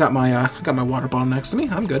 I mean, I got my water bottle next to me.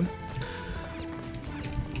 I'm good.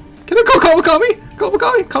 Can I call Kawakami?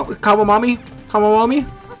 Kawamami?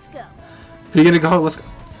 Let's go. Who are you gonna call? Let's go.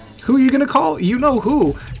 Who are you gonna call? You know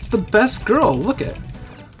who. It's the best girl. Look at.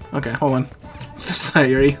 Okay, hold on.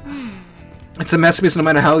 Society. It's a masterpiece no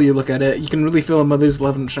matter how you look at it. You can really feel a mother's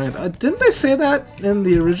love and strength. Didn't they say that in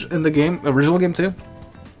the original game too?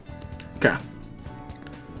 Okay.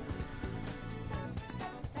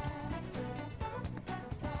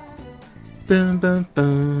 Boom, boom,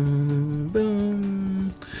 boom,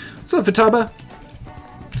 boom. What's up, Futaba?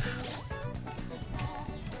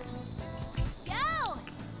 Go!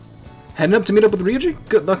 Heading up to meet up with Ryuji?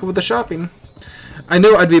 Good luck with the shopping. I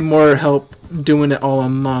knew I'd be more help doing it all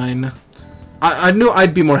online. I knew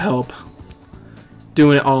I'd be more help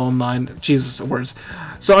doing it all online. Jesus, words.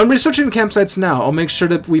 So I'm researching campsites now. I'll make sure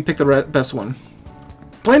that we pick the best one.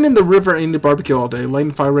 Playing in the river and eating barbecue all day,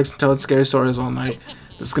 lighting fireworks and telling scary stories all night.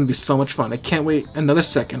 This is going to be so much fun. I can't wait another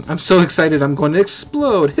second. I'm so excited I'm going to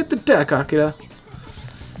explode. Hit the deck, Akira.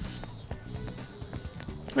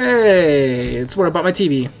 Hey, it's what about my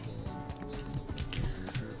TV.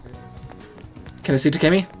 Can I see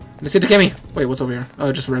Takemi? Can I see Takemi? Wait, what's over here?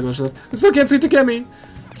 Oh, just regular stuff. I still can't see Takemi.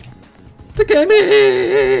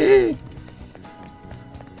 Takemi!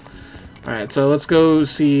 Alright, so let's go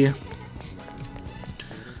see...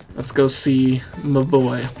 Let's go see my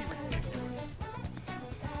boy.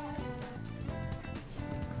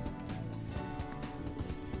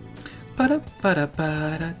 I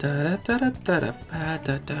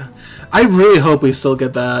really hope we still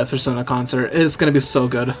get that Persona concert. It's gonna be so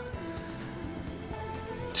good.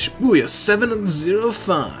 Shibuya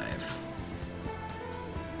 705.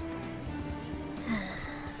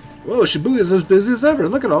 Whoa, Shibuya's as busy as ever.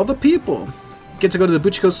 Look at all the people. Get to go to the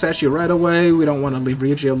Buchiko statue right away. We don't want to leave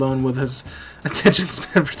Ryuji alone with his attention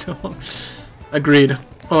span for too long. Agreed.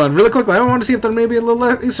 Hold on, really quickly. I want to see if there may be a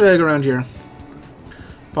little Easter egg around here.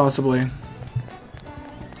 Possibly.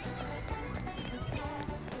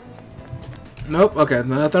 Nope. Okay,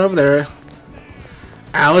 nothing over there.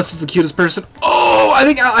 Alice is the cutest person. Oh, I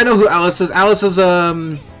think I know who Alice is. Alice is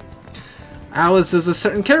a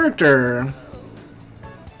certain character.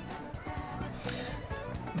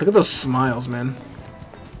 Look at those smiles, man.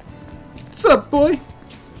 What's up, boy?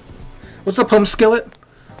 What's up, home skillet?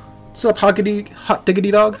 What's up, hot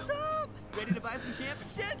diggity dog? What's up? Ready to buy some camping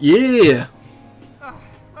shit? Yeah.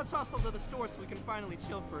 Let's hustle to the store so we can finally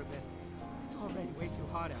chill for a bit. It's already way too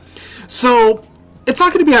hot out. So, it's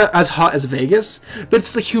not going to be as hot as Vegas, but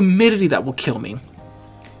it's the humidity that will kill me.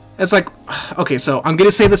 It's like, okay, so I'm going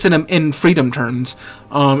to say this in freedom terms.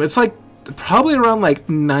 It's like probably around like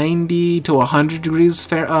 90 to 100 degrees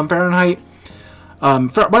Fahrenheit. By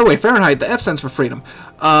the way, Fahrenheit, the F stands for freedom.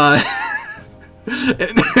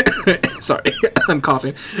 Sorry, I'm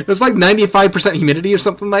coughing. It's like 95% humidity or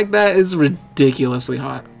something like that. It's ridiculously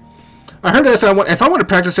hot. I heard that if I want to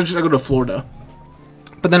practice, I go to Florida.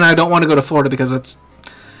 But then I don't want to go to Florida because it's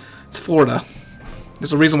Florida.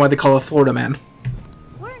 There's a reason why they call it Florida, man.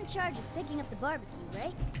 We're in charge of picking up the barbecue,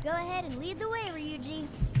 right? Go ahead and lead the way, Ryuji.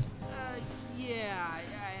 Yeah,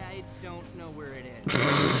 I don't know where it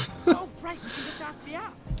is. Oh, right, we can just ask the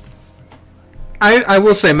app. I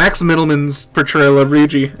will say Max Middleman's portrayal of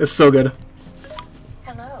Ryuji is so good.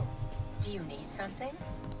 Hello. Do you need something?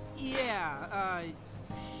 Yeah,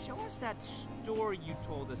 show us that store you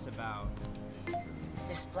told us about.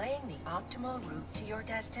 Displaying the optimal route to your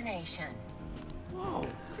destination. Whoa,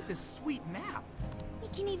 look at this sweet map. You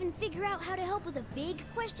can even figure out how to help with a big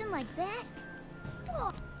question like that?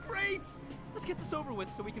 Oh. Great! Let's get this over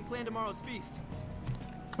with so we can plan tomorrow's feast.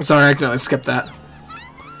 I'm sorry, I accidentally skipped that.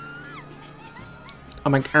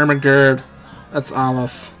 I'm like, oh my god. That's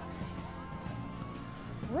Alice.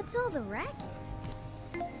 What's all the racket?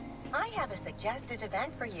 I have a suggested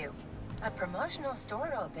event for you. A promotional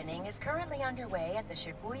store opening is currently underway at the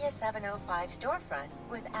Shibuya 705 storefront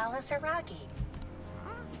with Alice Araki.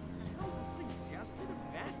 Huh? The hell's a suggested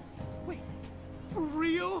event? Wait, for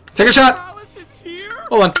real? Take a shot! Alice is here?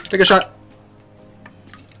 Hold on, take a shot.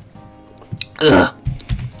 Ugh.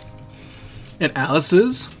 And Alice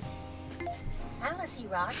is? Alice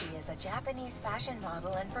Araki is a Japanese fashion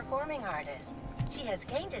model and performing artist. She has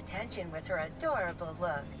gained attention with her adorable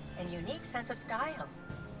look and unique sense of style.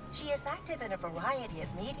 She is active in a variety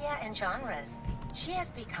of media and genres. She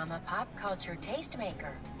has become a pop culture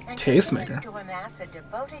tastemaker and continues to amass a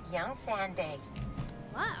devoted young fan base.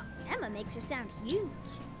 Wow, Emma makes her sound huge.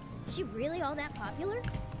 Is she really all that popular?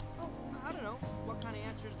 Oh, I don't know. What kind of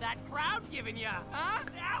answer's that crowd giving ya? Huh?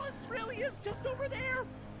 Alice really is just over there.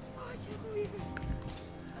 Oh, I can't believe it.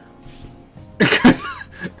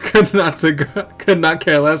 Could not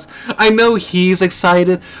care less. I know he's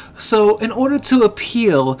excited, so in order to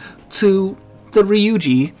appeal to the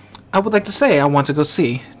Ryuji, I would like to say I want to go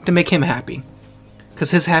see to make him happy,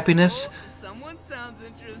 because his happiness, Someone sounds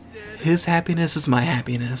interested. his happiness is my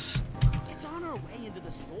happiness. It's on our way into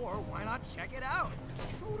the store. Why not check it out?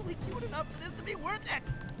 She's totally cute enough for this to be worth it.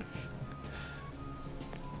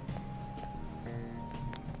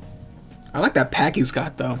 I like that pack he's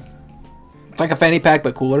got though. It's like a fanny pack,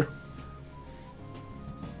 but cooler.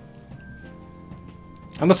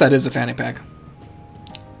 Unless that is a fanny pack.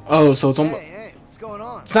 Oh, so it's almost... Hey, what's going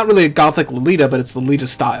on? It's not really a gothic Lolita, but it's Lolita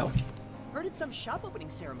style. Heard it's some shop opening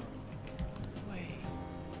ceremony. Wait,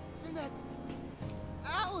 isn't that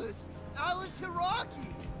Alice? Alice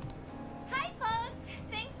Hiraki! Hi, folks.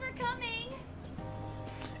 Thanks for coming.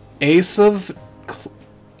 Ace of...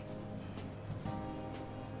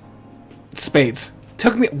 Spades.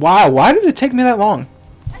 Took me... Wow, why did it take me that long?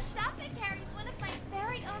 A shop that carries one of my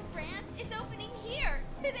very own brands is opening here,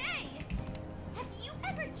 today. Have you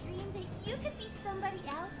ever dreamed that you could be somebody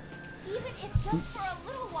else, even if just for a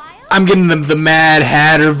little while? I'm getting the Mad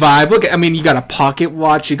Hatter vibe. Look, I mean, you got a pocket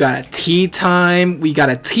watch, you got a tea time, we got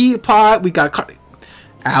a teapot, we got...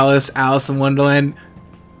 Alice in Wonderland.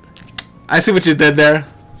 I see what you did there.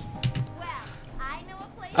 Well, I know a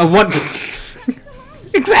place... I want...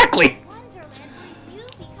 Exactly!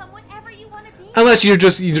 Unless you're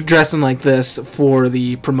dressing like this for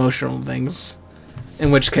the promotional things, in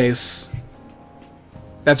which case,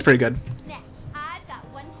 that's pretty good. Now, I've got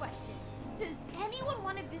one question. Does anyone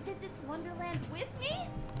want to visit this Wonderland with me?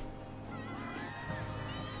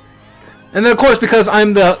 And then, of course, because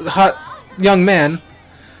I'm the hot young man.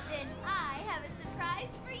 Then I have a surprise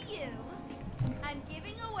for you. I'm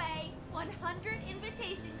giving away 100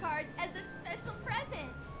 invitation cards as a special present.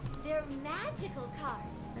 They're magical cards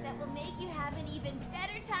that will make you have an even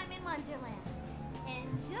better time in Wonderland.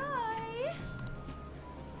 Enjoy!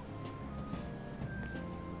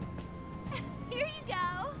 Here you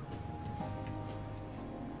go.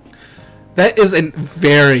 That is a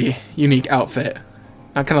very unique outfit.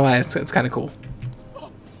 Not gonna lie, it's kind of cool. Oh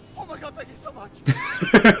my god, thank you so much!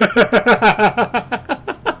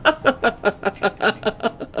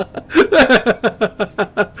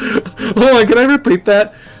 Hold on, can I repeat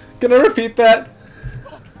that? Can I repeat that?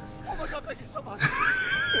 Oh my god, thank you so much!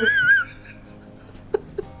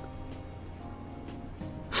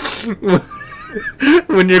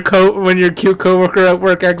 when your cute coworker at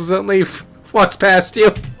work accidentally walks past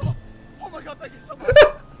you. Oh my god, thank you so much!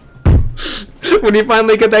 When you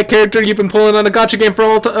finally get that character you've been pulling on a gacha game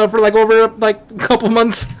for for like over like a couple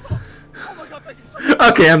months. Oh my god, thank you so much!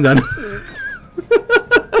 Okay, I'm done.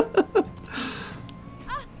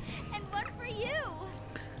 And one for you.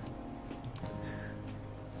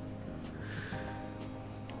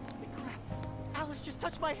 Alice just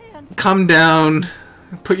touched my hand. Calm down.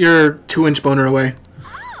 Put your 2-inch boner away.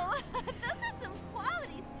 Oh, those are some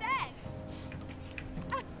quality specs.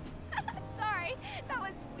 Sorry, that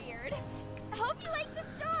was weird. I hope you like the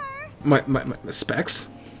store. My specs?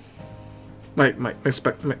 My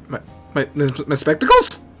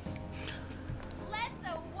spectacles? Let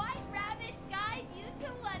the White Rabbit guide you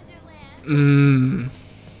to Wonderland.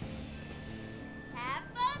 Have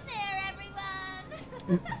fun there,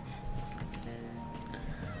 everyone.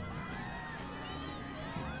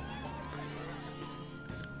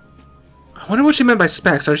 I wonder what she meant by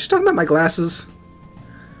specs. Are she talking about my glasses?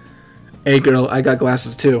 Hey girl, I got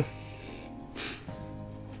glasses too.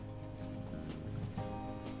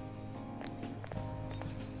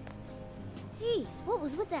 Jeez, what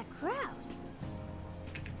was with that crowd?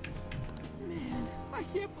 Man, I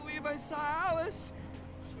can't believe I saw Alice.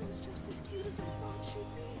 She was just as cute as I thought she'd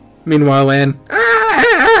be. Meanwhile, Anne.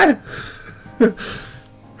 Her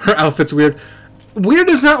outfit's weird. Weird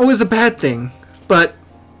is not always a bad thing, but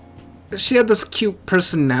she had this cute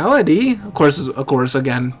personality. Of course,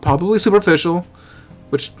 again, probably superficial,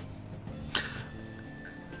 which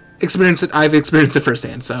I've experienced it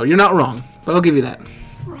firsthand, so you're not wrong, but I'll give you that.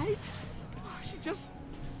 Right? Oh, she just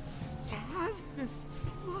has this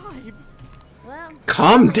vibe. Well,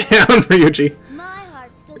 Calm down, Ryuji. my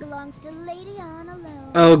heart still belongs to Lady Anna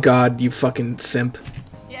alone. Oh god, you fucking simp.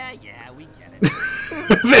 Yeah, we get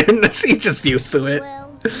it. She's just used to it.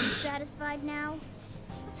 Well, you satisfied now?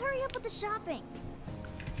 Let's hurry up with the shopping.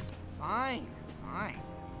 Fine.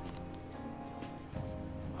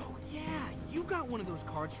 Oh yeah, you got one of those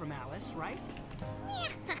cards from Alice, right?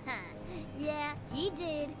 Yeah, he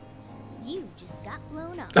did. You just got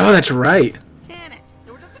blown up. Oh, that's right. Can it?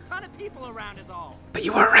 There were just a ton of people around is all. But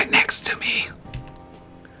you were right next to me.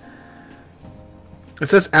 It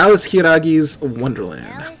says Alice Hiragi's Wonderland.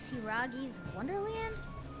 Alice Hiragi's Wonderland?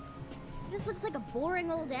 This looks like a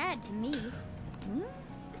boring old ad to me.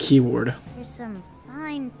 Keyword. There's some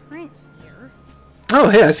fine print here. Oh,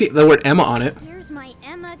 hey, I see the word Emma on it. Here's my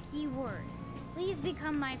Emma keyword. Please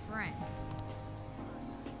become my friend.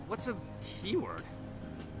 What's a keyword?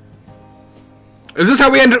 Is this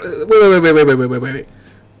how we enter? Wait.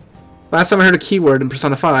 Last time I heard a keyword in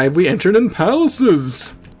Persona 5, we entered in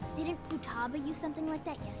palaces. Didn't Futaba use something like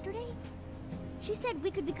that yesterday? She said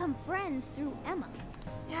we could become friends through Emma.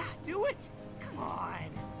 Yeah, do it. Come on.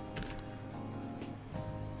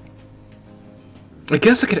 I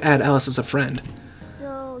guess I could add Alice as a friend.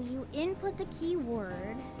 So you input the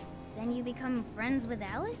keyword, then you become friends with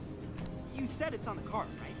Alice? You said it's on the card,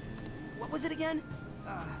 right? What was it again?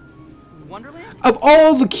 Wonderland? Of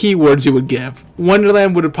all the keywords you would give,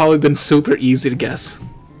 Wonderland would have probably been super easy to guess.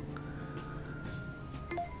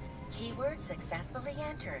 Keyword successfully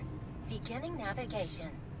entered. Beginning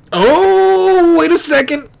navigation. Oh, wait a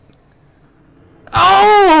second.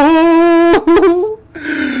 Oh!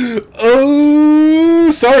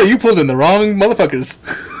 Oh, sorry, you pulled in the wrong motherfuckers.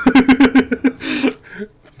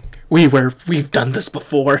 We've done this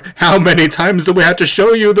before. How many times do we have to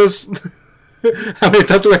show you this? How many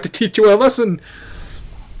times do we have to teach you a lesson?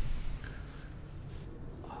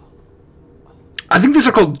 I think these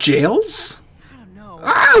are called jails? I don't know.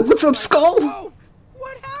 Ah, what's up, Skull? Whoa!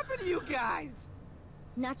 What happened to you guys?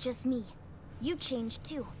 Not just me. You changed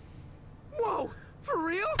too. Whoa! For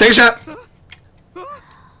real? Take a shot.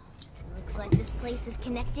 Looks like this place is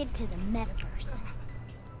connected to the metaverse.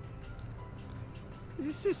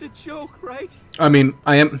 This is a joke, right? I mean,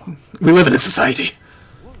 we live in a society.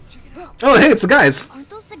 Oh, hey, it's the guys. Aren't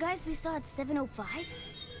those the guys we saw at 705?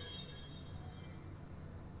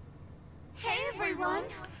 Hey everyone!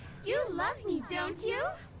 You love me, don't you?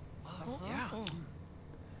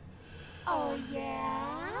 Oh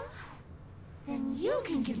yeah? Then you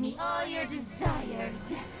can give me all your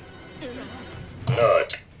desires. Whoa!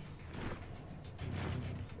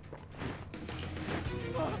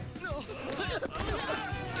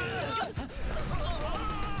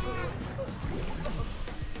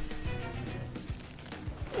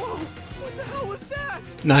 What the hell was that?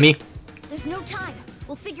 Nani? There's no time.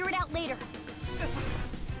 We'll figure it out later.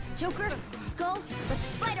 Joker, Skull, let's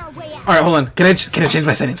fight our way out. All right, hold on. Can I change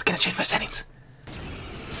my settings?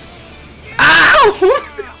 Ow!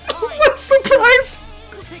 What a surprise!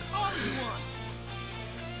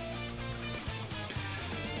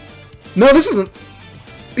 No, this isn't.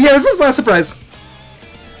 Yeah, this is last surprise.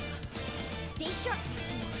 Stay sharp.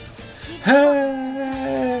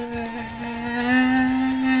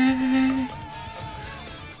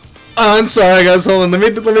 Oh, I'm sorry, guys. Hold on.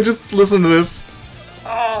 Let me just listen to this.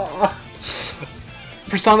 Oh.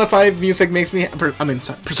 Persona 5 music makes me.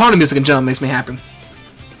 Persona music in general makes me happy. Just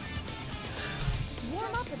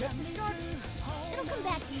warm up with it for starters. It'll come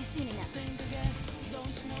back to you soon enough.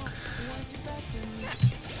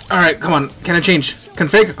 All right, come on. Can I change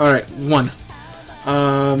config? All right, 1.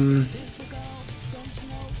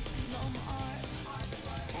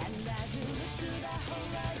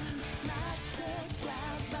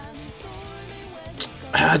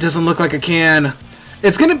 It doesn't look like I can.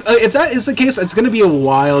 It's gonna. If that is the case, it's gonna be a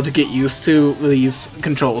while to get used to these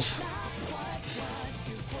controls.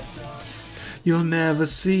 You'll never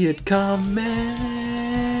see it coming.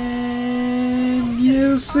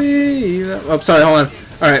 You see. Oh, sorry. Hold on.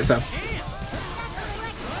 All right, so.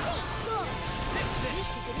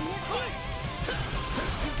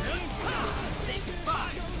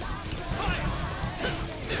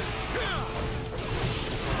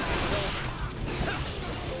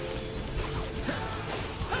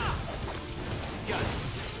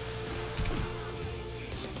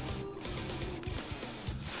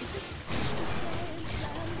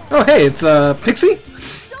 Oh, hey, it's Pixie.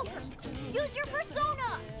 Joker, use your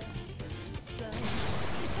persona.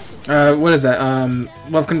 What is that?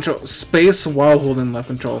 Left control. Space while holding left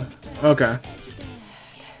control. Okay.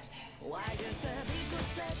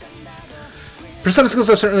 Persona skills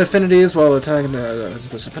have certain affinities while attacking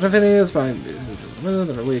specific affinities by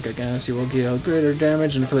that are weak against. You will deal greater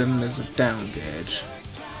damage and put them as a down gauge.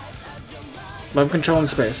 Left control in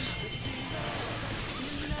space.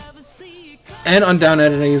 And on down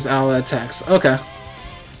enemies, ally attacks. Okay.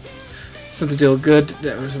 Sent to deal good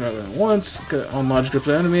damage once on large groups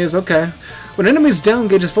of enemies. Okay. When an enemy's down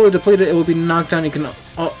gauge is fully depleted, it will be knocked down. You can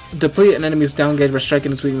deplete an enemy's down gauge by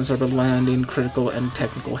striking its weakness or by landing critical and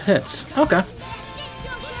technical hits. Okay.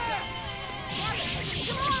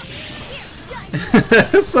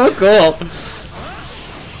 So cool.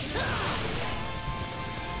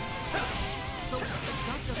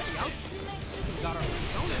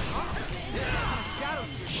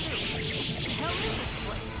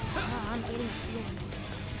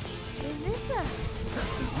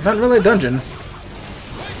 Not really a dungeon.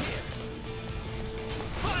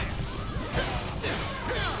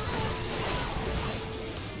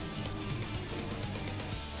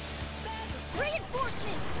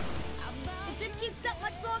 Reinforcements! If this keeps up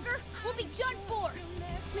much longer, we'll be done for.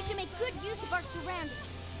 We should make good use of our surroundings.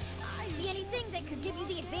 See anything that could give you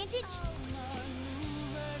the advantage?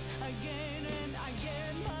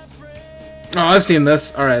 Oh, I've seen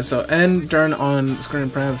this. Alright, so N, turn on screen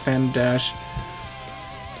prime, fan dash.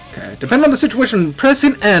 Okay, depending on the situation,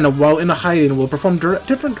 pressing N while in hiding will perform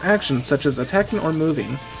different actions such as attacking or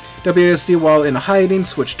moving. WASD while in hiding,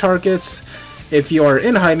 switch targets. If you are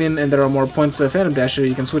in hiding and there are more points of Phantom Dasher,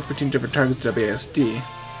 you can switch between different targets with WASD.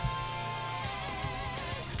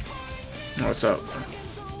 What's up?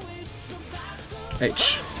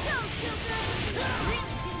 H.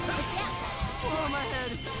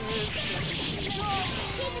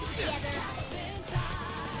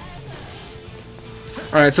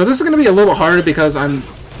 Alright, so this is going to be a little harder because I'm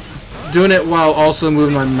doing it while also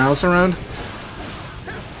moving my mouse around.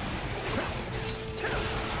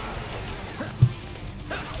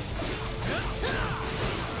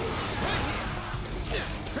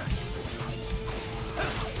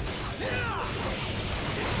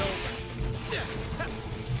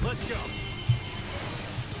 Let's go.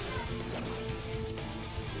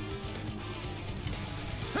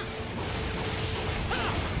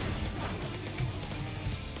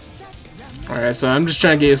 Alright, so I'm just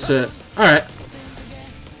trying to get used to it. Alright.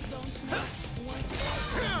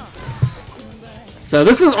 So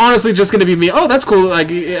this is honestly just gonna be me. Oh, that's cool.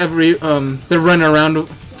 Like every they're running around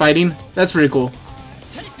fighting. That's pretty cool.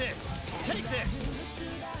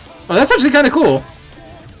 Oh, that's actually kind of cool.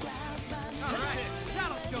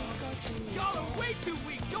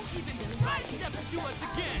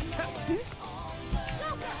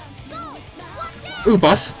 Ooh,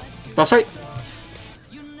 boss fight.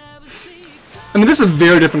 I mean, this is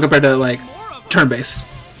very different compared to like turn-based.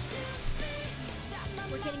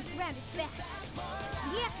 We're getting surrounded fast.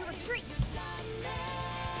 We have to retreat.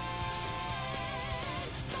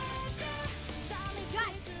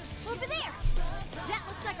 Guys, over there. That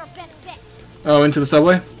looks like our best bet. Oh, into the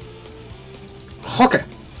subway. Okay.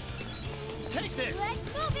 Let's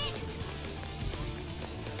move it.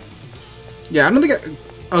 Yeah, I don't think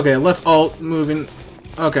okay, left alt moving.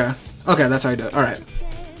 Okay. Okay, that's how I do it. Alright.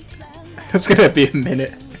 It's gonna be a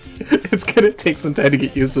minute. It's gonna take some time to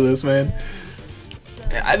get used to this, man.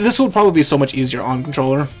 This would probably be so much easier on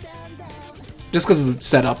controller. Just because of the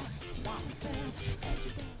setup.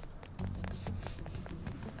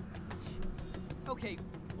 Okay,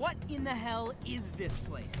 what in the hell is this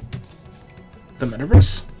place? The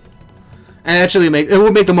metaverse? Actually, it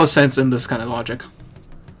would make the most sense in this kind of logic.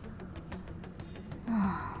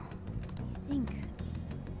 I think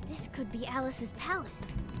this could be Alice's palace.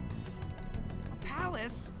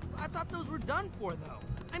 Palace? I thought those were done for, though.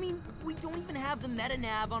 I mean, we don't even have the meta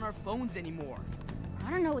nav on our phones anymore.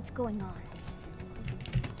 I don't know what's going on,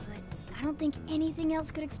 but I don't think anything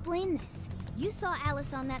else could explain this. You saw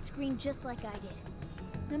Alice on that screen just like I did.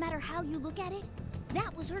 No matter how you look at it,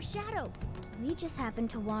 that was her shadow. We just happened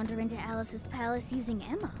to wander into Alice's palace using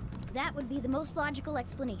Emma. That would be the most logical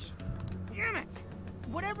explanation. Damn it!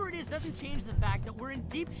 Whatever it is doesn't change the fact that we're in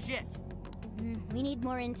deep shit. We need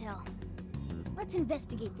more intel. Let's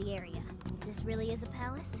investigate the area. If this really is a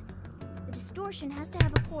palace, the distortion has to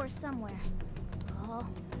have a core somewhere. Oh,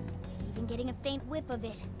 even getting a faint whiff of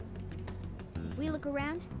it. If we look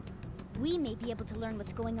around, we may be able to learn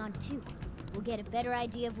what's going on too. We'll get a better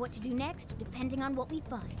idea of what to do next, depending on what we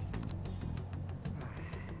find.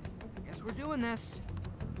 Guess we're doing this.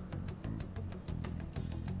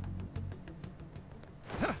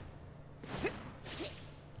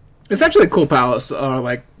 It's actually a cool palace,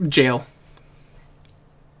 like jail.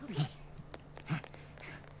 Okay.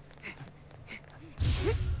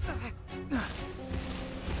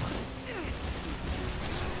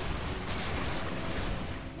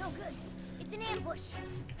 No good. It's an ambush.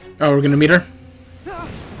 Oh, we're gonna meet her?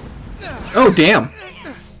 Oh, damn.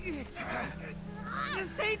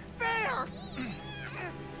 This ain't fair.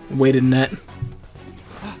 Weighted net.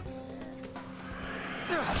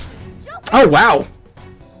 Oh, wow.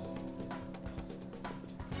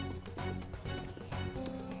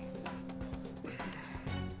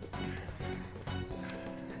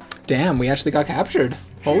 Damn, we actually got captured.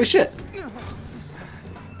 Holy shit.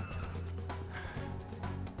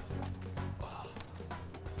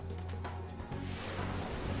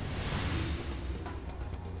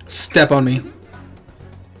 Step on me.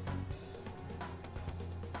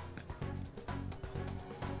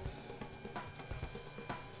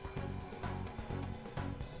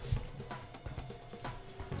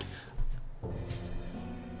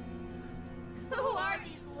 Who are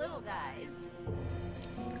these little guys?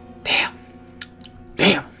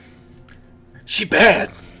 Damn. She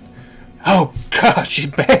bad. Oh, God, she's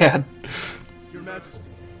bad. Your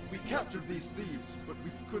Majesty, we captured these thieves, but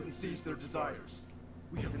we couldn't seize their desires.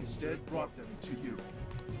 We have instead brought them to you.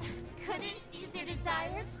 Couldn't seize their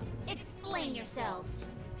desires? Explain yourselves.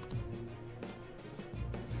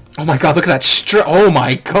 Oh my God, look at that oh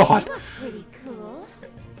my God. Pretty cool.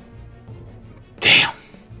 Damn.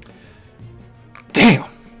 Damn.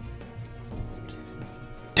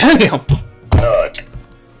 Damn.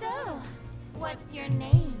 So, what's your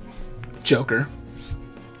name? Joker.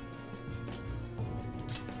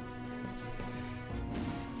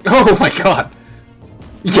 Oh my God.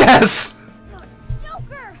 Yes.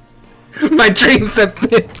 Joker. My dreams have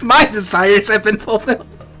been, my desires have been fulfilled.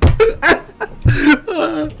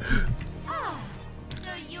 So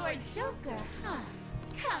you're Joker, huh?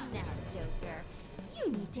 Come now, Joker.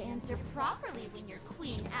 You need to answer properly when your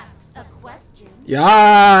queen asks a question.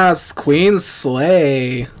 Yes, Queen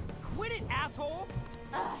Slay. Quit it, asshole.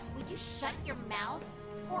 Would you shut your mouth?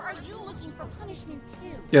 Or are you looking for punishment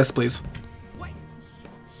too? Yes, please. Wait.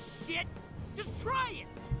 Shit. Just try it.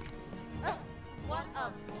 What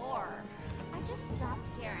a bore. I just stopped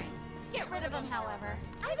caring. Get rid of them, however.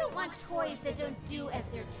 I don't want toys that don't do as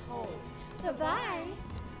they're told. Bye-bye.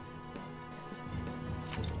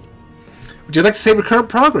 Would you like to save your current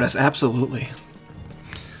progress? Absolutely.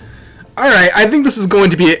 Alright, I think this is going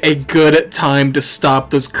to be a good time to stop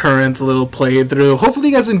this current little playthrough. Hopefully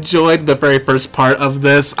you guys enjoyed the very first part of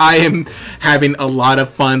this. I am having a lot of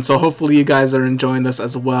fun, so hopefully you guys are enjoying this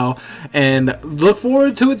as well. And look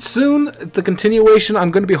forward to it soon. The continuation,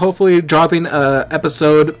 I'm going to be hopefully dropping an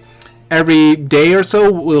episode every day or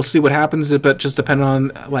so. We'll see what happens, but just depending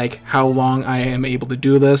on like how long I am able to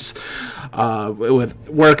do this with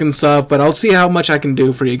work and stuff. But I'll see how much I can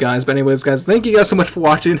do for you guys. But anyways, guys, thank you guys so much for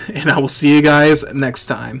watching, and I will see you guys next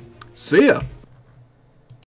time. See ya.